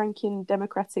high-ranking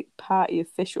Democratic Party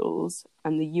officials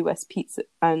and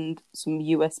some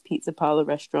US pizza parlor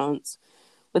restaurants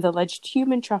with alleged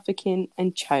human trafficking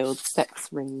and child sex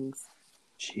rings.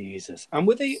 Jesus. And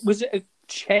was it a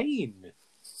chain?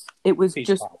 It was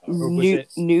pizza just parlor,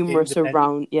 numerous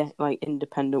around,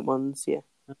 independent ones, yeah.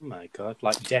 Oh my God,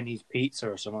 like Denny's Pizza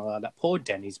or something like that. Poor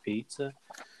Denny's Pizza.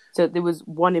 So there was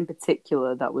one in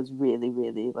particular that was really,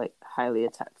 really highly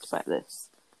attacked by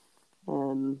this.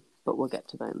 But we'll get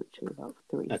to that in literally about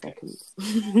 3 seconds.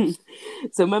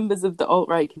 So members of the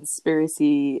alt-right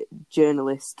conspiracy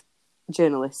journalists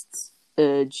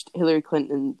urged Hillary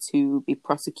Clinton to be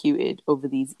prosecuted over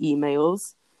these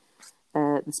emails.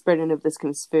 The spreading of this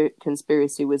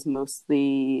conspiracy was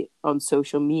mostly on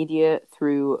social media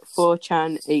through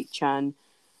 4chan, 8chan,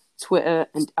 Twitter,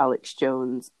 and Alex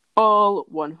Jones. All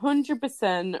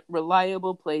 100%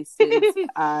 reliable places,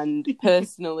 and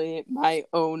personally, my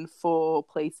own 4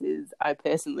 places I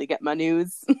personally get my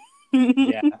news.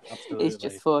 Yeah, absolutely. It's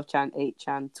just 4chan,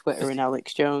 8chan, Twitter, and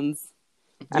Alex Jones.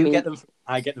 I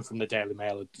get them from the Daily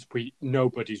Mail.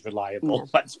 Nobody's reliable, Yeah.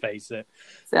 let's face it.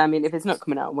 So, I mean, if it's not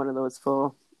coming out on one of those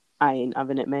 4, I ain't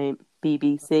having it, mate.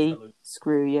 BBC, Absolutely.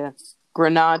 Screw you.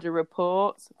 Granada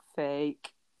Reports,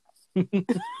 fake.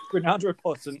 Granada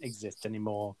Report doesn't exist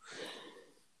anymore.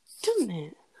 Doesn't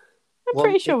it? I'm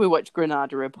pretty sure we watch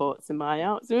Granada Reports in my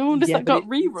house. So we wonder if that got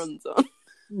reruns on.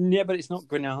 Yeah, but it's not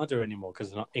Granada anymore because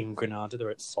they're not in Granada. They're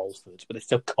at Salford, but they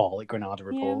still call it Granada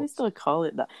Yeah, they Reports. still call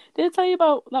it that. Did I tell you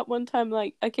about that one time,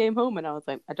 like, I came home and I was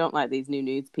like, I don't like these new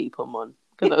news people, man.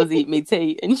 Because I was eating me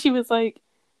tea. And she was like,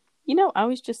 I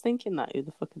was just thinking that. Who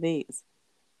the fuck are these?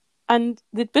 And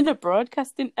there'd been a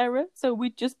broadcasting error, so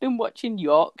we'd just been watching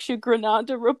Yorkshire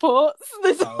Granada Reports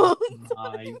this whole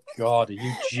my God, are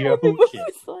you joking? joking?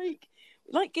 It was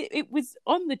like it was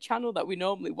on the channel that we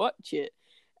normally watch it.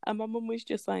 And my mum was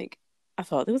just like, I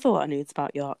thought there was a lot of news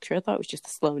about Yorkshire. I thought it was just a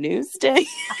slow news day.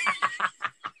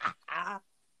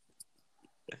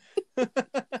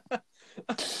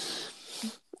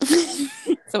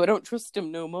 So I don't trust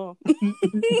him no more.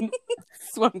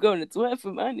 So I'm going to Twitter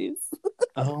for my news.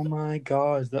 Oh my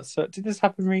God, that's so... Did this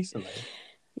happen recently?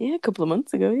 Yeah, a couple of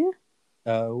months ago, yeah.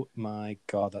 Oh my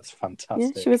God, that's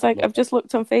fantastic. Yeah, she was like, I've just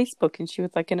looked on Facebook, and she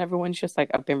was like, and everyone's just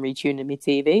like, I've been retuning my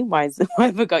TV. Why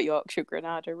have I got Yorkshire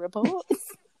Granada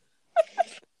Reports?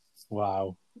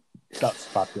 Wow, that's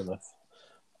fabulous.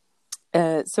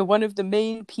 So one of the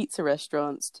main pizza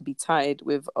restaurants to be tied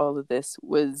with all of this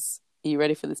was, are you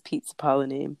ready for this pizza parlor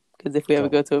name? Because if we ever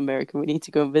go to America, we need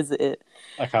to go and visit it.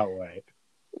 I can't wait.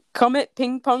 Comet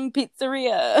Ping Pong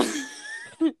Pizzeria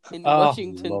in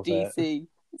Washington, D.C.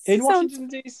 In Washington,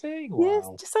 D.C.? Wow. Yes,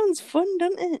 it just sounds fun,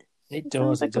 doesn't it? It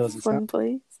does. It does. Fun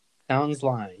place. Sounds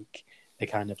like the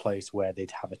kind of place where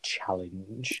they'd have a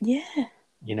challenge. Yeah.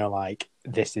 Like,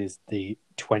 this is the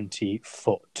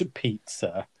 20-foot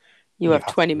pizza. You have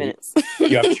 20 minutes.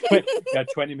 You have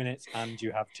 20 minutes, and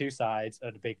you have 2 sides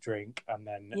and a big drink, and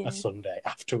then a sundae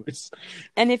afterwards.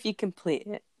 And if you complete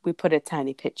it, we put a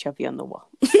tiny picture of you on the wall.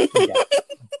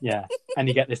 Yeah. And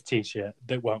you get this T-shirt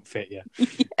that won't fit you.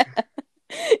 Yeah.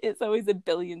 It's always 1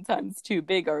 billion times too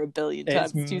big or 1 billion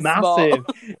times too massive. small.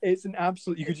 It's an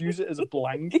absolute... You could use it as a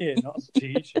blanket, not a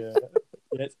T-shirt.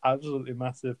 Yeah, it's absolutely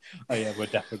massive. Oh yeah, we're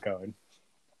definitely going.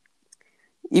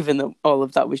 Even though all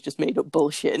of that was just made up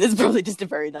bullshit, and it's probably just a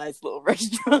very nice little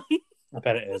restaurant. I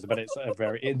bet it is, but it's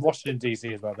in Washington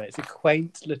DC as well. But it's a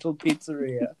quaint little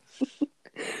pizzeria.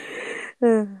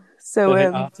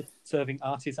 Serving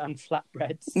artisan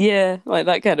flatbreads. Yeah, like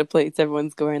that kind of place.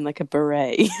 Everyone's wearing like a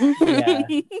beret. Yeah,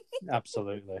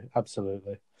 absolutely.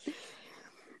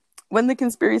 When the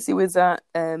conspiracy was at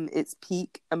its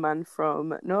peak, a man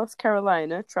from North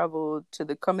Carolina traveled to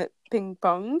the Comet Ping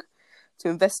Pong to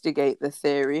investigate the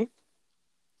theory.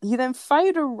 He then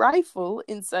fired a rifle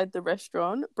inside the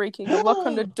restaurant, breaking a lock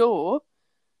on the door.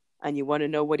 And you want to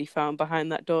know what he found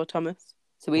behind that door, Thomas?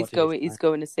 So he's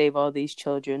going to save all these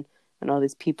children and all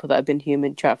these people that have been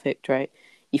human trafficked, right?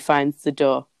 He finds the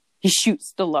door. He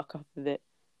shoots the lock off of it.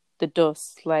 The door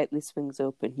slightly swings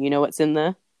open. You know what's in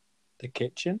there? The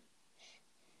kitchen?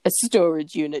 A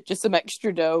storage unit, just some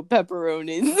extra dough,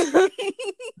 pepperonis.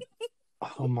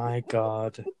 Oh my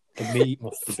God. The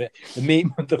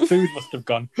food must have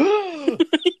gone.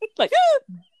 Like,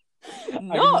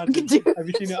 have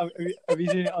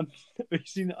you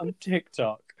seen it on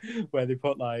TikTok where they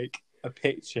put like a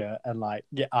picture and like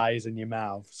your eyes in your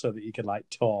mouth so that you can like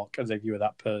talk as if you were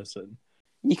that person?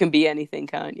 You can be anything,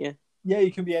 can't you? Yeah,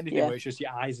 you can be anything, but it's just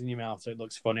your eyes in your mouth so it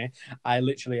looks funny. I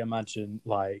literally imagine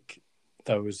like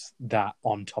that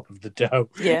on top of the dough,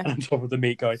 and on top of the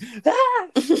meat going, ah!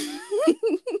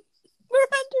 We're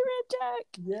under attack.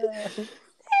 Yeah.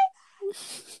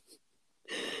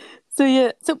 So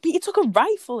he took a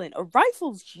rifle in. A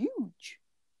rifle's huge.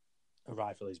 A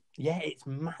rifle is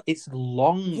it's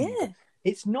long. Yeah.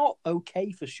 It's not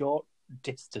okay for short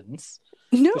distance.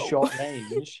 No. For short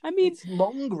range. I mean, it's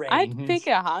long range. I'd pick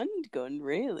a handgun,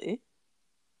 really.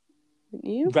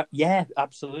 Wouldn't you? Yeah,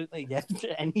 absolutely. Yeah,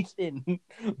 anything.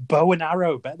 Bow and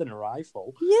arrow better than a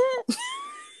rifle. Yeah.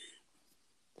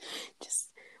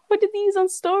 What did they use on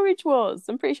Storage Wars?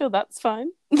 I'm pretty sure that's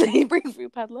fine. They bring through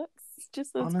padlocks.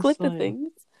 Just those clipper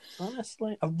things.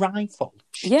 Honestly, a rifle.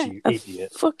 Yeah,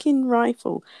 idiot. Fucking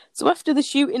rifle. So after the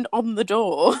shooting on the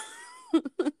door,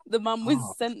 the man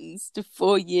was sentenced to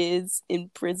 4 years in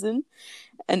prison,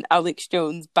 and Alex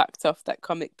Jones backed off that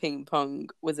Comet Ping Pong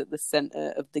was at the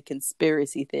centre of the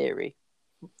conspiracy theory.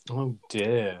 Oh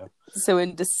dear. So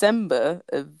in December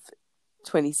of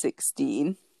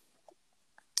 2016,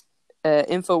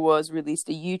 InfoWars released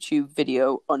a YouTube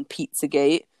video on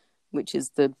Pizzagate, which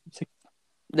is the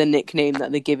nickname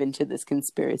that they're given to this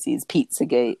conspiracy, is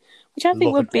Pizzagate, which I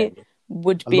think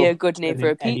would be a good name for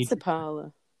a pizza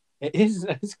parlour. It is.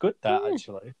 It's good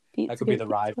actually. That could be the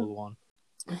rival one.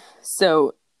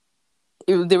 So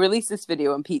they released this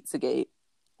video on Pizzagate,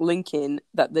 linking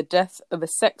that the death of a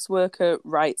sex worker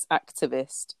rights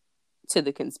activist to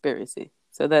the conspiracy.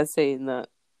 So they're saying that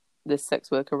this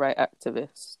sex worker right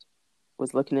activist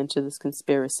was looking into this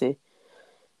conspiracy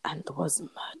and was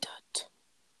murdered.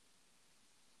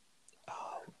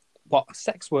 What, a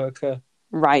sex worker?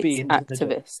 Rights Being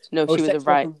activist. No, Oh, she was a sex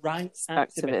worker rights rights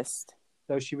activist.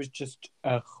 So she was just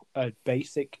a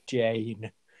basic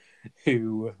Jane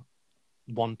who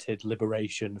wanted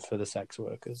liberation for the sex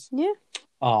workers. Yeah.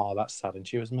 Oh, that's sad. And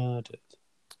she was murdered.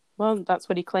 Well, that's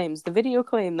what he claims. The video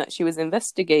claimed that she was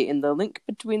investigating the link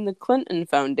between the Clinton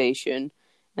Foundation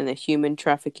and the human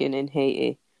trafficking in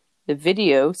Haiti. The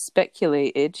video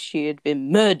speculated she had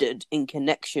been murdered in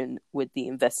connection with the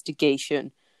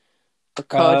investigation.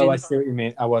 Oh, I see what you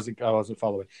mean. I wasn't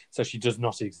following. So she does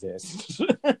not exist.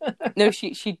 No,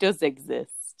 she does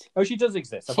exist. Oh, she does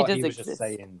exist. I She thought does he was exist. just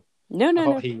saying.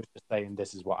 No. He was just saying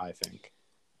this is what I think.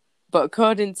 But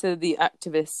according to the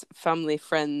activist's family,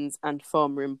 friends, and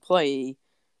former employee,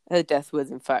 her death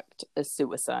was in fact a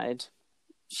suicide.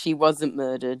 She wasn't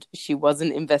murdered. She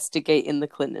wasn't investigating the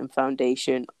Clinton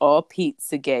Foundation or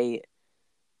Pizzagate.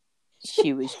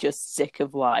 She was just sick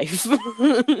of life.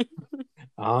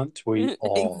 Aren't we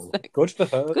all? Exactly. Good for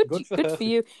her. Good for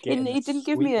you. He didn't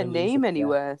give me a name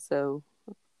anywhere, so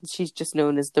she's just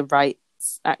known as the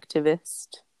rights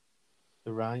activist.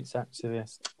 The rights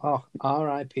activist. Oh,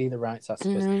 R.I.P. the rights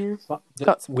activist. Mm-hmm.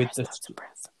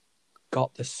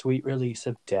 Got the sweet release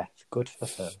of death. Good for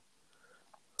her.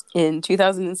 In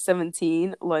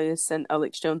 2017, lawyers sent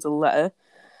Alex Jones a letter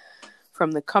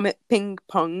from the Comet Ping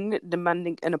Pong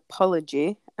demanding an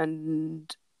apology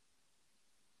and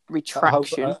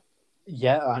retraction.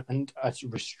 And a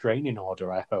restraining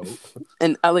order, I hope.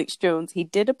 And Alex Jones, he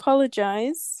did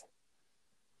apologise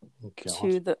God.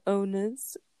 to the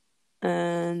owners.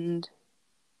 And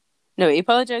no, he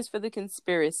apologized for the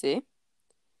conspiracy.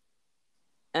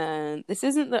 And this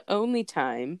isn't the only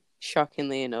time,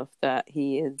 shockingly enough, that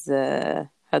he has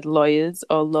had lawyers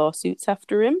or lawsuits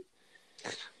after him.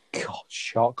 God,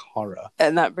 shock, horror.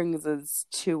 And that brings us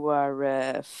to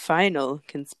our final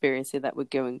conspiracy that we're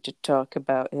going to talk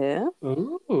about here.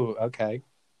 Ooh, okay.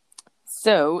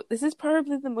 So this is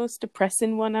probably the most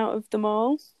depressing one out of them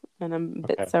all, and I'm a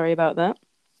bit sorry about that.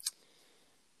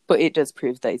 But it does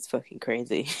prove that he's fucking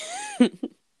crazy.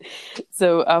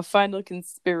 So our final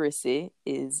conspiracy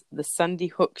is the Sandy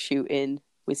Hook shooting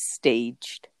was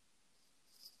staged.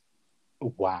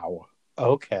 Wow.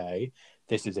 Okay.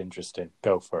 This is interesting.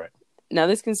 Go for it. Now,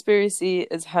 this conspiracy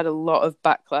has had a lot of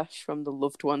backlash from the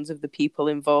loved ones of the people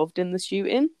involved in the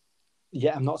shooting.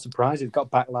 Yeah, I'm not surprised. It's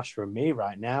got backlash from me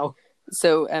right now.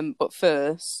 So, but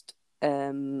first,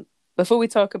 before we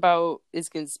talk about his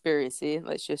conspiracy,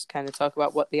 let's just kind of talk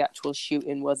about what the actual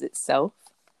shooting was itself.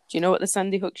 Do you know what the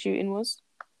Sandy Hook shooting was?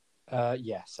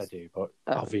 Yes, I do, but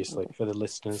obviously for the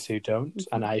listeners who don't,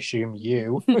 and I assume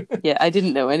you. Yeah, I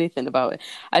didn't know anything about it.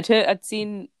 I'd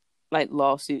seen like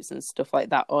lawsuits and stuff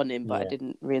like that on him, but I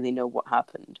didn't really know what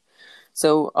happened.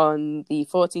 So on the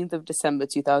 14th of December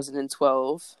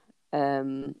 2012,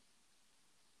 and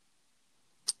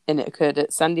it occurred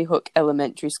at Sandy Hook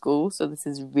Elementary School. So this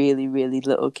is really, really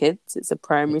little kids. It's a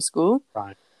primary school.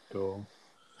 Primary school.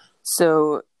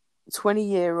 So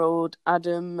 20-year-old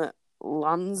Adam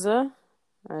Lanza,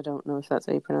 I don't know if that's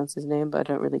how you pronounce his name, but I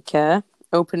don't really care,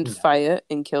 opened fire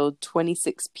and killed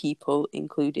 26 people,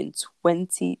 including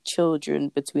 20 children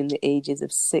between the ages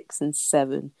of 6 and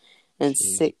 7, and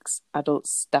 6 adult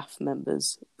staff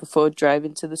members. Before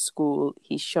driving to the school,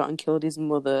 he shot and killed his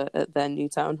mother at their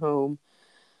Newtown home,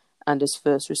 and as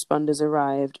first responders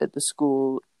arrived at the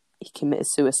school, he committed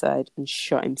suicide and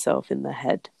shot himself in the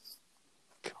head.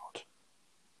 God.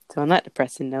 So on that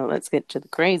depressing note, let's get to the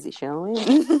crazy, shall we?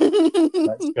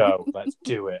 Let's go. Let's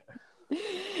do it.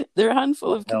 There are a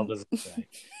handful of... What does it say?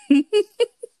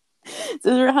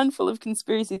 So there are a handful of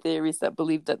conspiracy theories that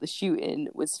believe that the shooting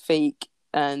was fake,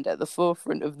 and at the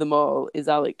forefront of them all is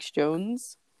Alex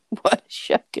Jones. What a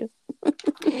shocker.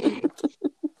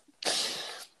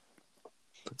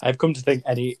 I've come to think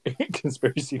any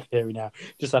conspiracy theory now,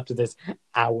 just after this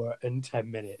hour and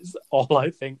 10 minutes, all I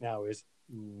think now is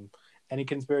any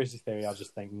conspiracy theory, I'll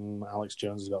just think Alex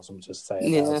Jones has got something to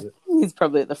say about it. He's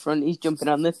probably at the front. He's jumping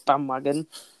on this bandwagon.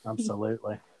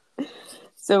 Absolutely.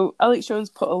 So Alex Jones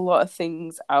put a lot of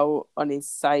things out on his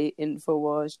site,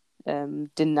 Infowars,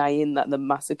 denying that the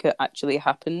massacre actually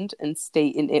happened and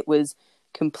stating it was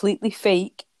completely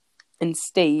fake and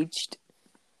staged.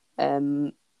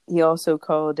 He also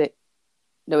called it...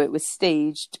 No, it was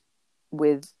staged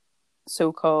with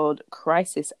so-called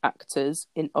crisis actors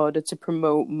in order to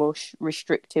promote more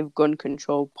restrictive gun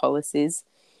control policies.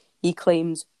 He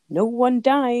claims no one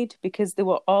died because they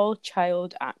were all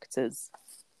child actors.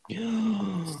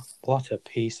 What a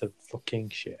piece of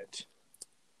fucking shit.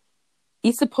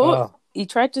 He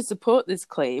tried to support this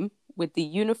claim with the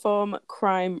uniform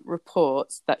crime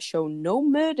reports that show no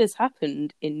murders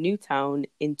happened in Newtown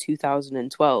in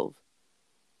 2012.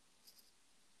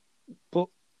 But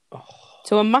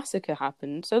So a massacre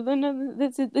happened. So then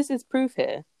this is proof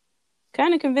here.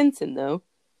 Kind of convincing though.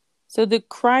 So the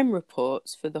crime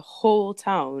reports for the whole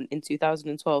town in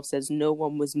 2012 says no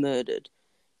one was murdered.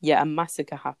 Yet a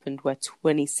massacre happened where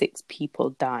 26 people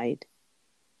died.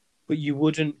 But you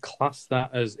wouldn't class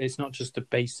that as, it's not just a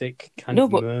basic kind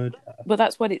of murder. But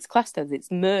that's what it's classed as. It's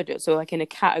murder. So like in a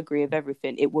category of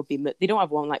everything, it would be, they don't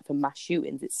have one like for mass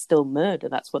shootings. It's still murder.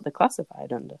 That's what they're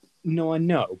classified under. No, I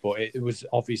know, but it was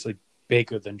obviously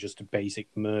bigger than just a basic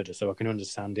murder. So I can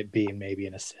understand it being maybe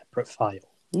in a separate file.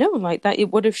 No, like that,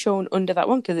 it would have shown under that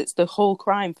one because it's the whole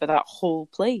crime for that whole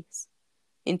place.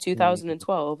 In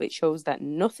 2012, it shows that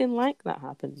nothing like that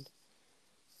happened.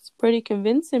 It's pretty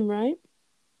convincing, right?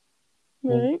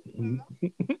 Right.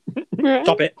 Right.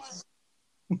 Stop it.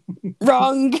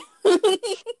 Wrong.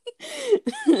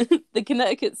 The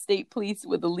Connecticut State Police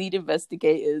were the lead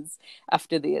investigators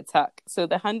after the attack. So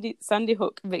the Sandy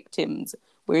Hook victims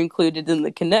were included in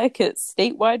the Connecticut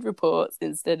statewide reports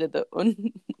instead of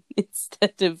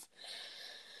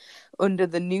under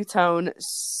the Newtown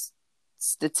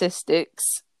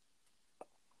statistics.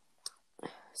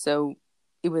 So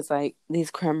it was like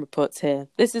these crime reports here.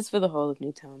 This is for the whole of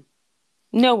Newtown.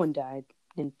 No one died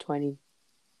in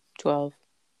 2012.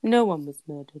 No one was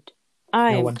murdered.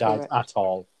 No one died at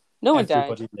all. No one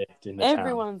Everybody died. lived in the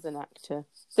Everyone's an actor.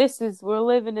 We're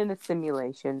living in a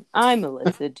simulation. I'm a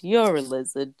lizard. You're a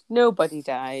lizard. Nobody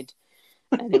died.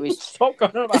 And it was Stop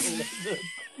going on about lizards.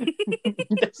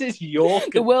 This is your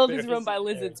The world is run by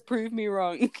lizards. Prove me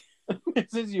wrong.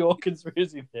 This is your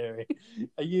conspiracy theory.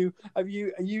 Are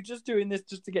you just doing this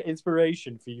just to get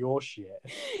inspiration for your shit?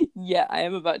 Yeah, I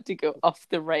am about to go off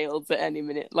the rails at any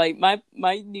minute. Like my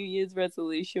New Year's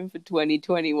resolution for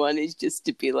 2021 is just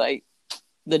to be like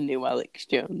the new Alex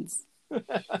Jones.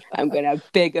 I'm gonna have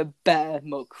bigger, better,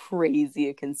 more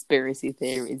crazier conspiracy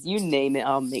theories. You name it,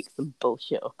 I'll make some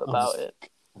bullshit up about it.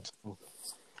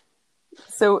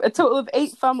 So a total of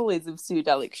 8 families have sued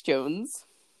Alex Jones.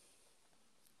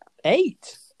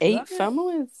 8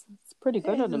 families. It's pretty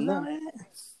good on them then.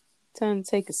 Time to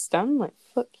take a stand. Like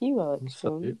fuck you, Alex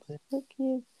Jones. Fuck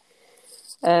you.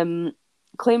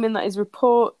 Claiming that his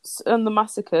reports on the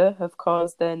massacre have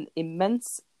caused an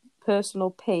immense personal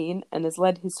pain and has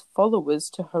led his followers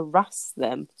to harass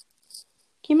them.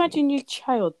 Can you imagine your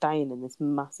child dying in this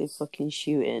massive fucking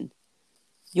shooting?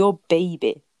 Your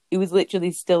baby. It was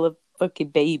literally still a fucking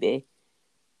baby.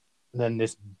 And then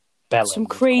this some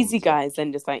crazy guys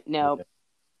then just like, no,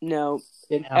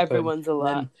 everyone's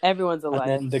alive. Everyone's alive. And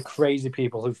then the crazy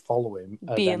people who follow him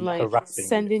are being like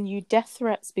sending you death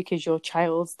threats because your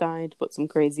child's died, but some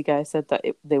crazy guy said that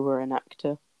they were an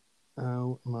actor.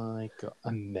 Oh my god,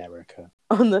 America.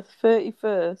 On the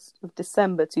 31st of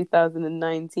December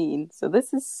 2019, so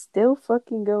this is still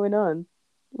fucking going on.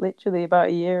 Literally about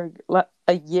a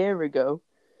year ago.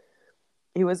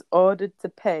 He was ordered to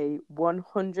pay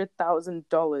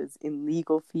 $100,000 in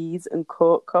legal fees and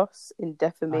court costs in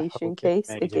defamation case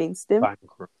against him.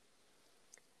 Bankrupt.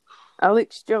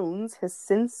 Alex Jones has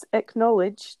since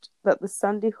acknowledged that the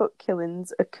Sandy Hook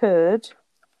killings occurred,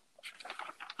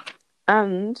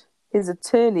 and his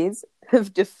attorneys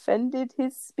have defended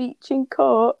his speech in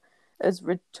court as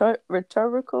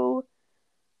rhetorical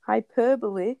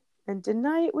hyperbole and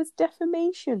deny it was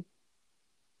defamation.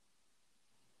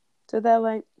 So they're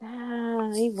like,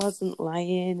 he wasn't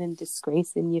lying and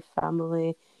disgracing your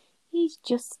family. It's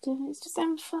just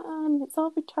having fun. It's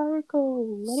all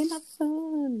rhetorical. Let him have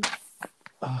fun.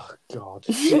 Oh, God.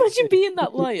 Can you imagine being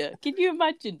that lawyer? Can you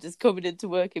imagine just coming into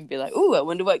work and be like, I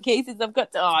wonder what cases I've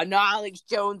got to... Oh, no, Alex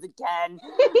Jones again.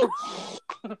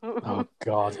 Oh,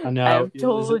 God. I know. I've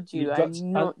told you,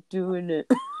 I'm not doing it.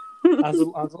 As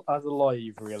a lawyer,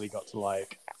 you've really got to,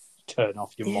 like... turn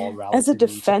off your morality as a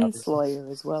defense lawyer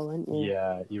as well, aren't you?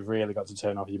 Yeah, you've really got to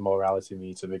turn off your morality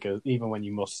meter, because even when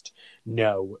you must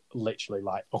know literally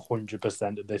like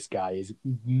 100% that this guy is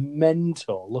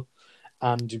mental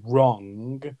and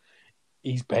wrong,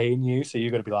 he's paying you, so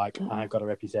you're going to be like, I've got a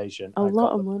reputation. A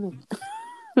lot of money.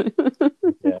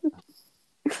 Yeah.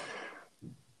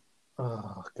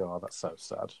 Oh God, that's so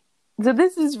sad. So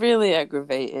this is really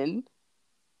aggravating,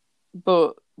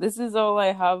 but this is all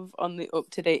I have on the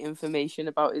up-to-date information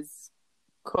about his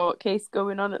court case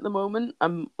going on at the moment.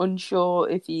 I'm unsure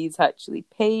if he's actually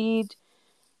paid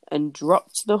and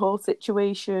dropped the whole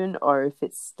situation, or if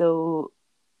it's still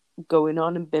going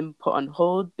on and been put on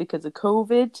hold because of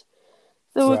COVID.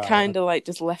 So we're Right. kind of like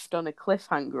just left on a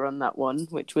cliffhanger on that one,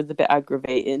 which was a bit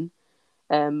aggravating.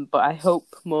 But I hope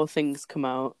more things come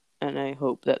out, and I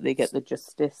hope that they get the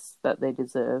justice that they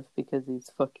deserve, because he's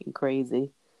fucking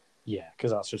crazy. Yeah,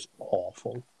 because that's just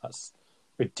awful. That's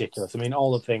ridiculous. I mean,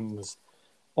 all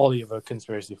the other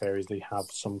conspiracy theories, they have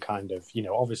some kind of,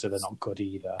 obviously they're not good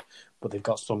either, but they've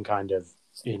got some kind of,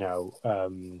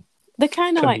 They're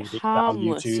kind of like comedic value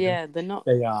harmless, to them. yeah. They're not.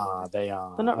 They are.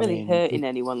 They're not really hurting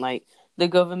anyone. Like the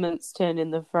government's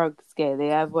turning the frogs gay. They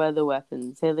have weather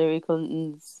weapons. Hillary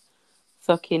Clinton's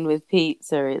fucking with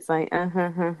pizza. It's like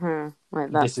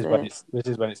like that's This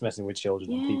is when it's messing with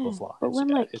children and people's lives. But when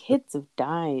yeah, like kids have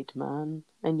died, man,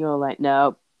 and you're like,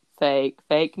 no,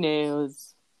 fake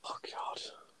news. Oh God.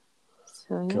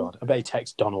 So, yeah. God, I bet he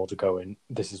texts Donald to go in.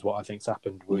 This is what I think's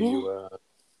happened. Will you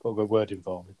put a good word in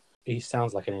for me? He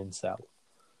sounds like an incel.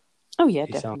 Oh yeah,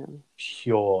 He definitely. sounds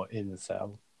pure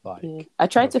incel. Like I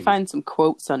tried to find some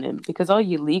quotes on him, because all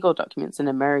your legal documents in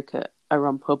America are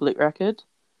on public record,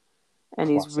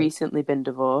 and he's recently been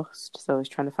divorced. So I was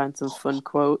trying to find some fun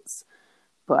quotes,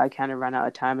 but I kind of ran out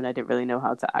of time, and I didn't really know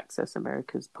how to access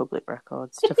America's public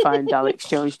records to find Alex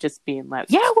Jones just being like,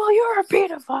 "Yeah, well, you're a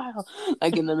pedophile,"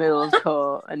 like in the middle of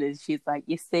court, and she's like,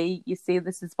 "You see,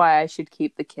 this is why I should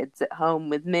keep the kids at home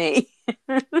with me."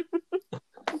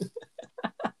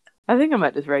 I think I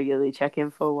might just regularly check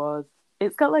InfoWars.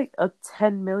 It's got like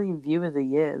 10 million viewers a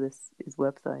year. His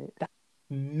website. That's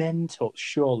mental.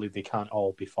 Surely they can't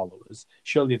all be followers.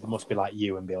 Surely they must be like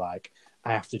you and be like,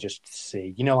 I have to just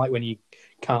see. Like when you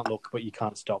can't look, but you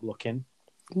can't stop looking.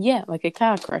 Yeah, like a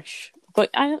car crash.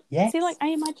 But I yes. see, like I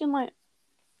imagine like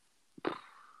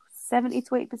 70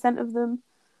 to 80% of them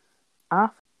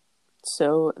are.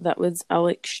 So that was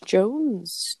Alex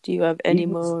Jones. Do you have any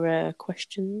more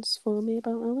questions for me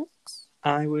about Alex?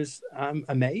 I'm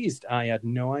amazed. I had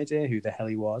no idea who the hell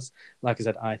he was. Like I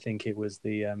said, I think it was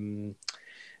the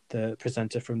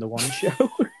presenter from the One Show.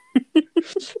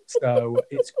 So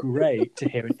it's great to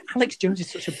hear it. Alex Jones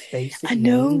is such a basic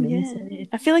name, isn't it?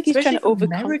 I feel like he's Especially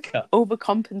trying to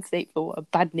overcompensate for what a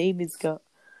bad name he's got.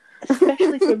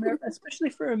 Especially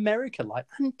for America, like,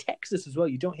 and Texas as well.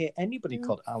 You don't hear anybody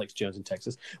called Alex Jones in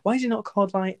Texas. Why is he not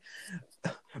called like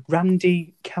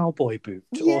Randy Cowboy Boot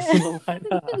or something like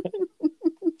that?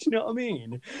 Do you know what I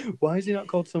mean? Why is he not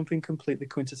called something completely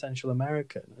quintessential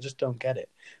American? I just don't get it.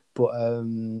 But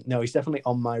no, he's definitely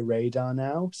on my radar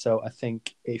now. So I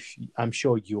think I'm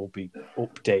sure you'll be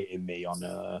updating me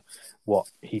on what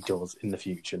he does in the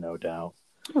future, no doubt.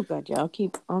 Oh god, yeah.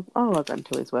 I'll log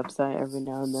onto his website every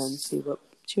now and then. See what.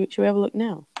 Should we have a look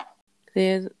now?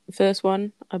 Here's the first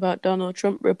one about Donald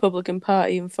Trump. Republican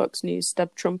Party and Fox News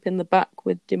stabbed Trump in the back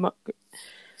with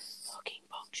fucking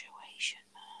punctuation,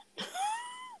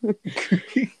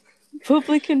 man.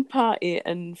 Republican Party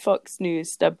and Fox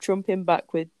News stabbed Trump in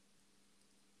back with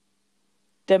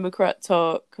Democrat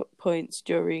talk points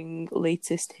during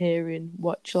latest hearing.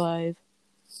 Watch live.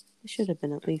 There should have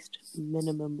been at least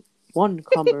minimum one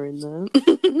comma in there.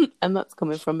 And that's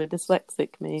coming from a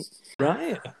dyslexic mate.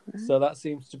 Right. So that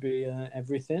seems to be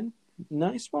everything.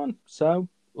 Nice one. So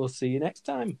we'll see you next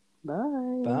time.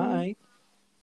 Bye. Bye.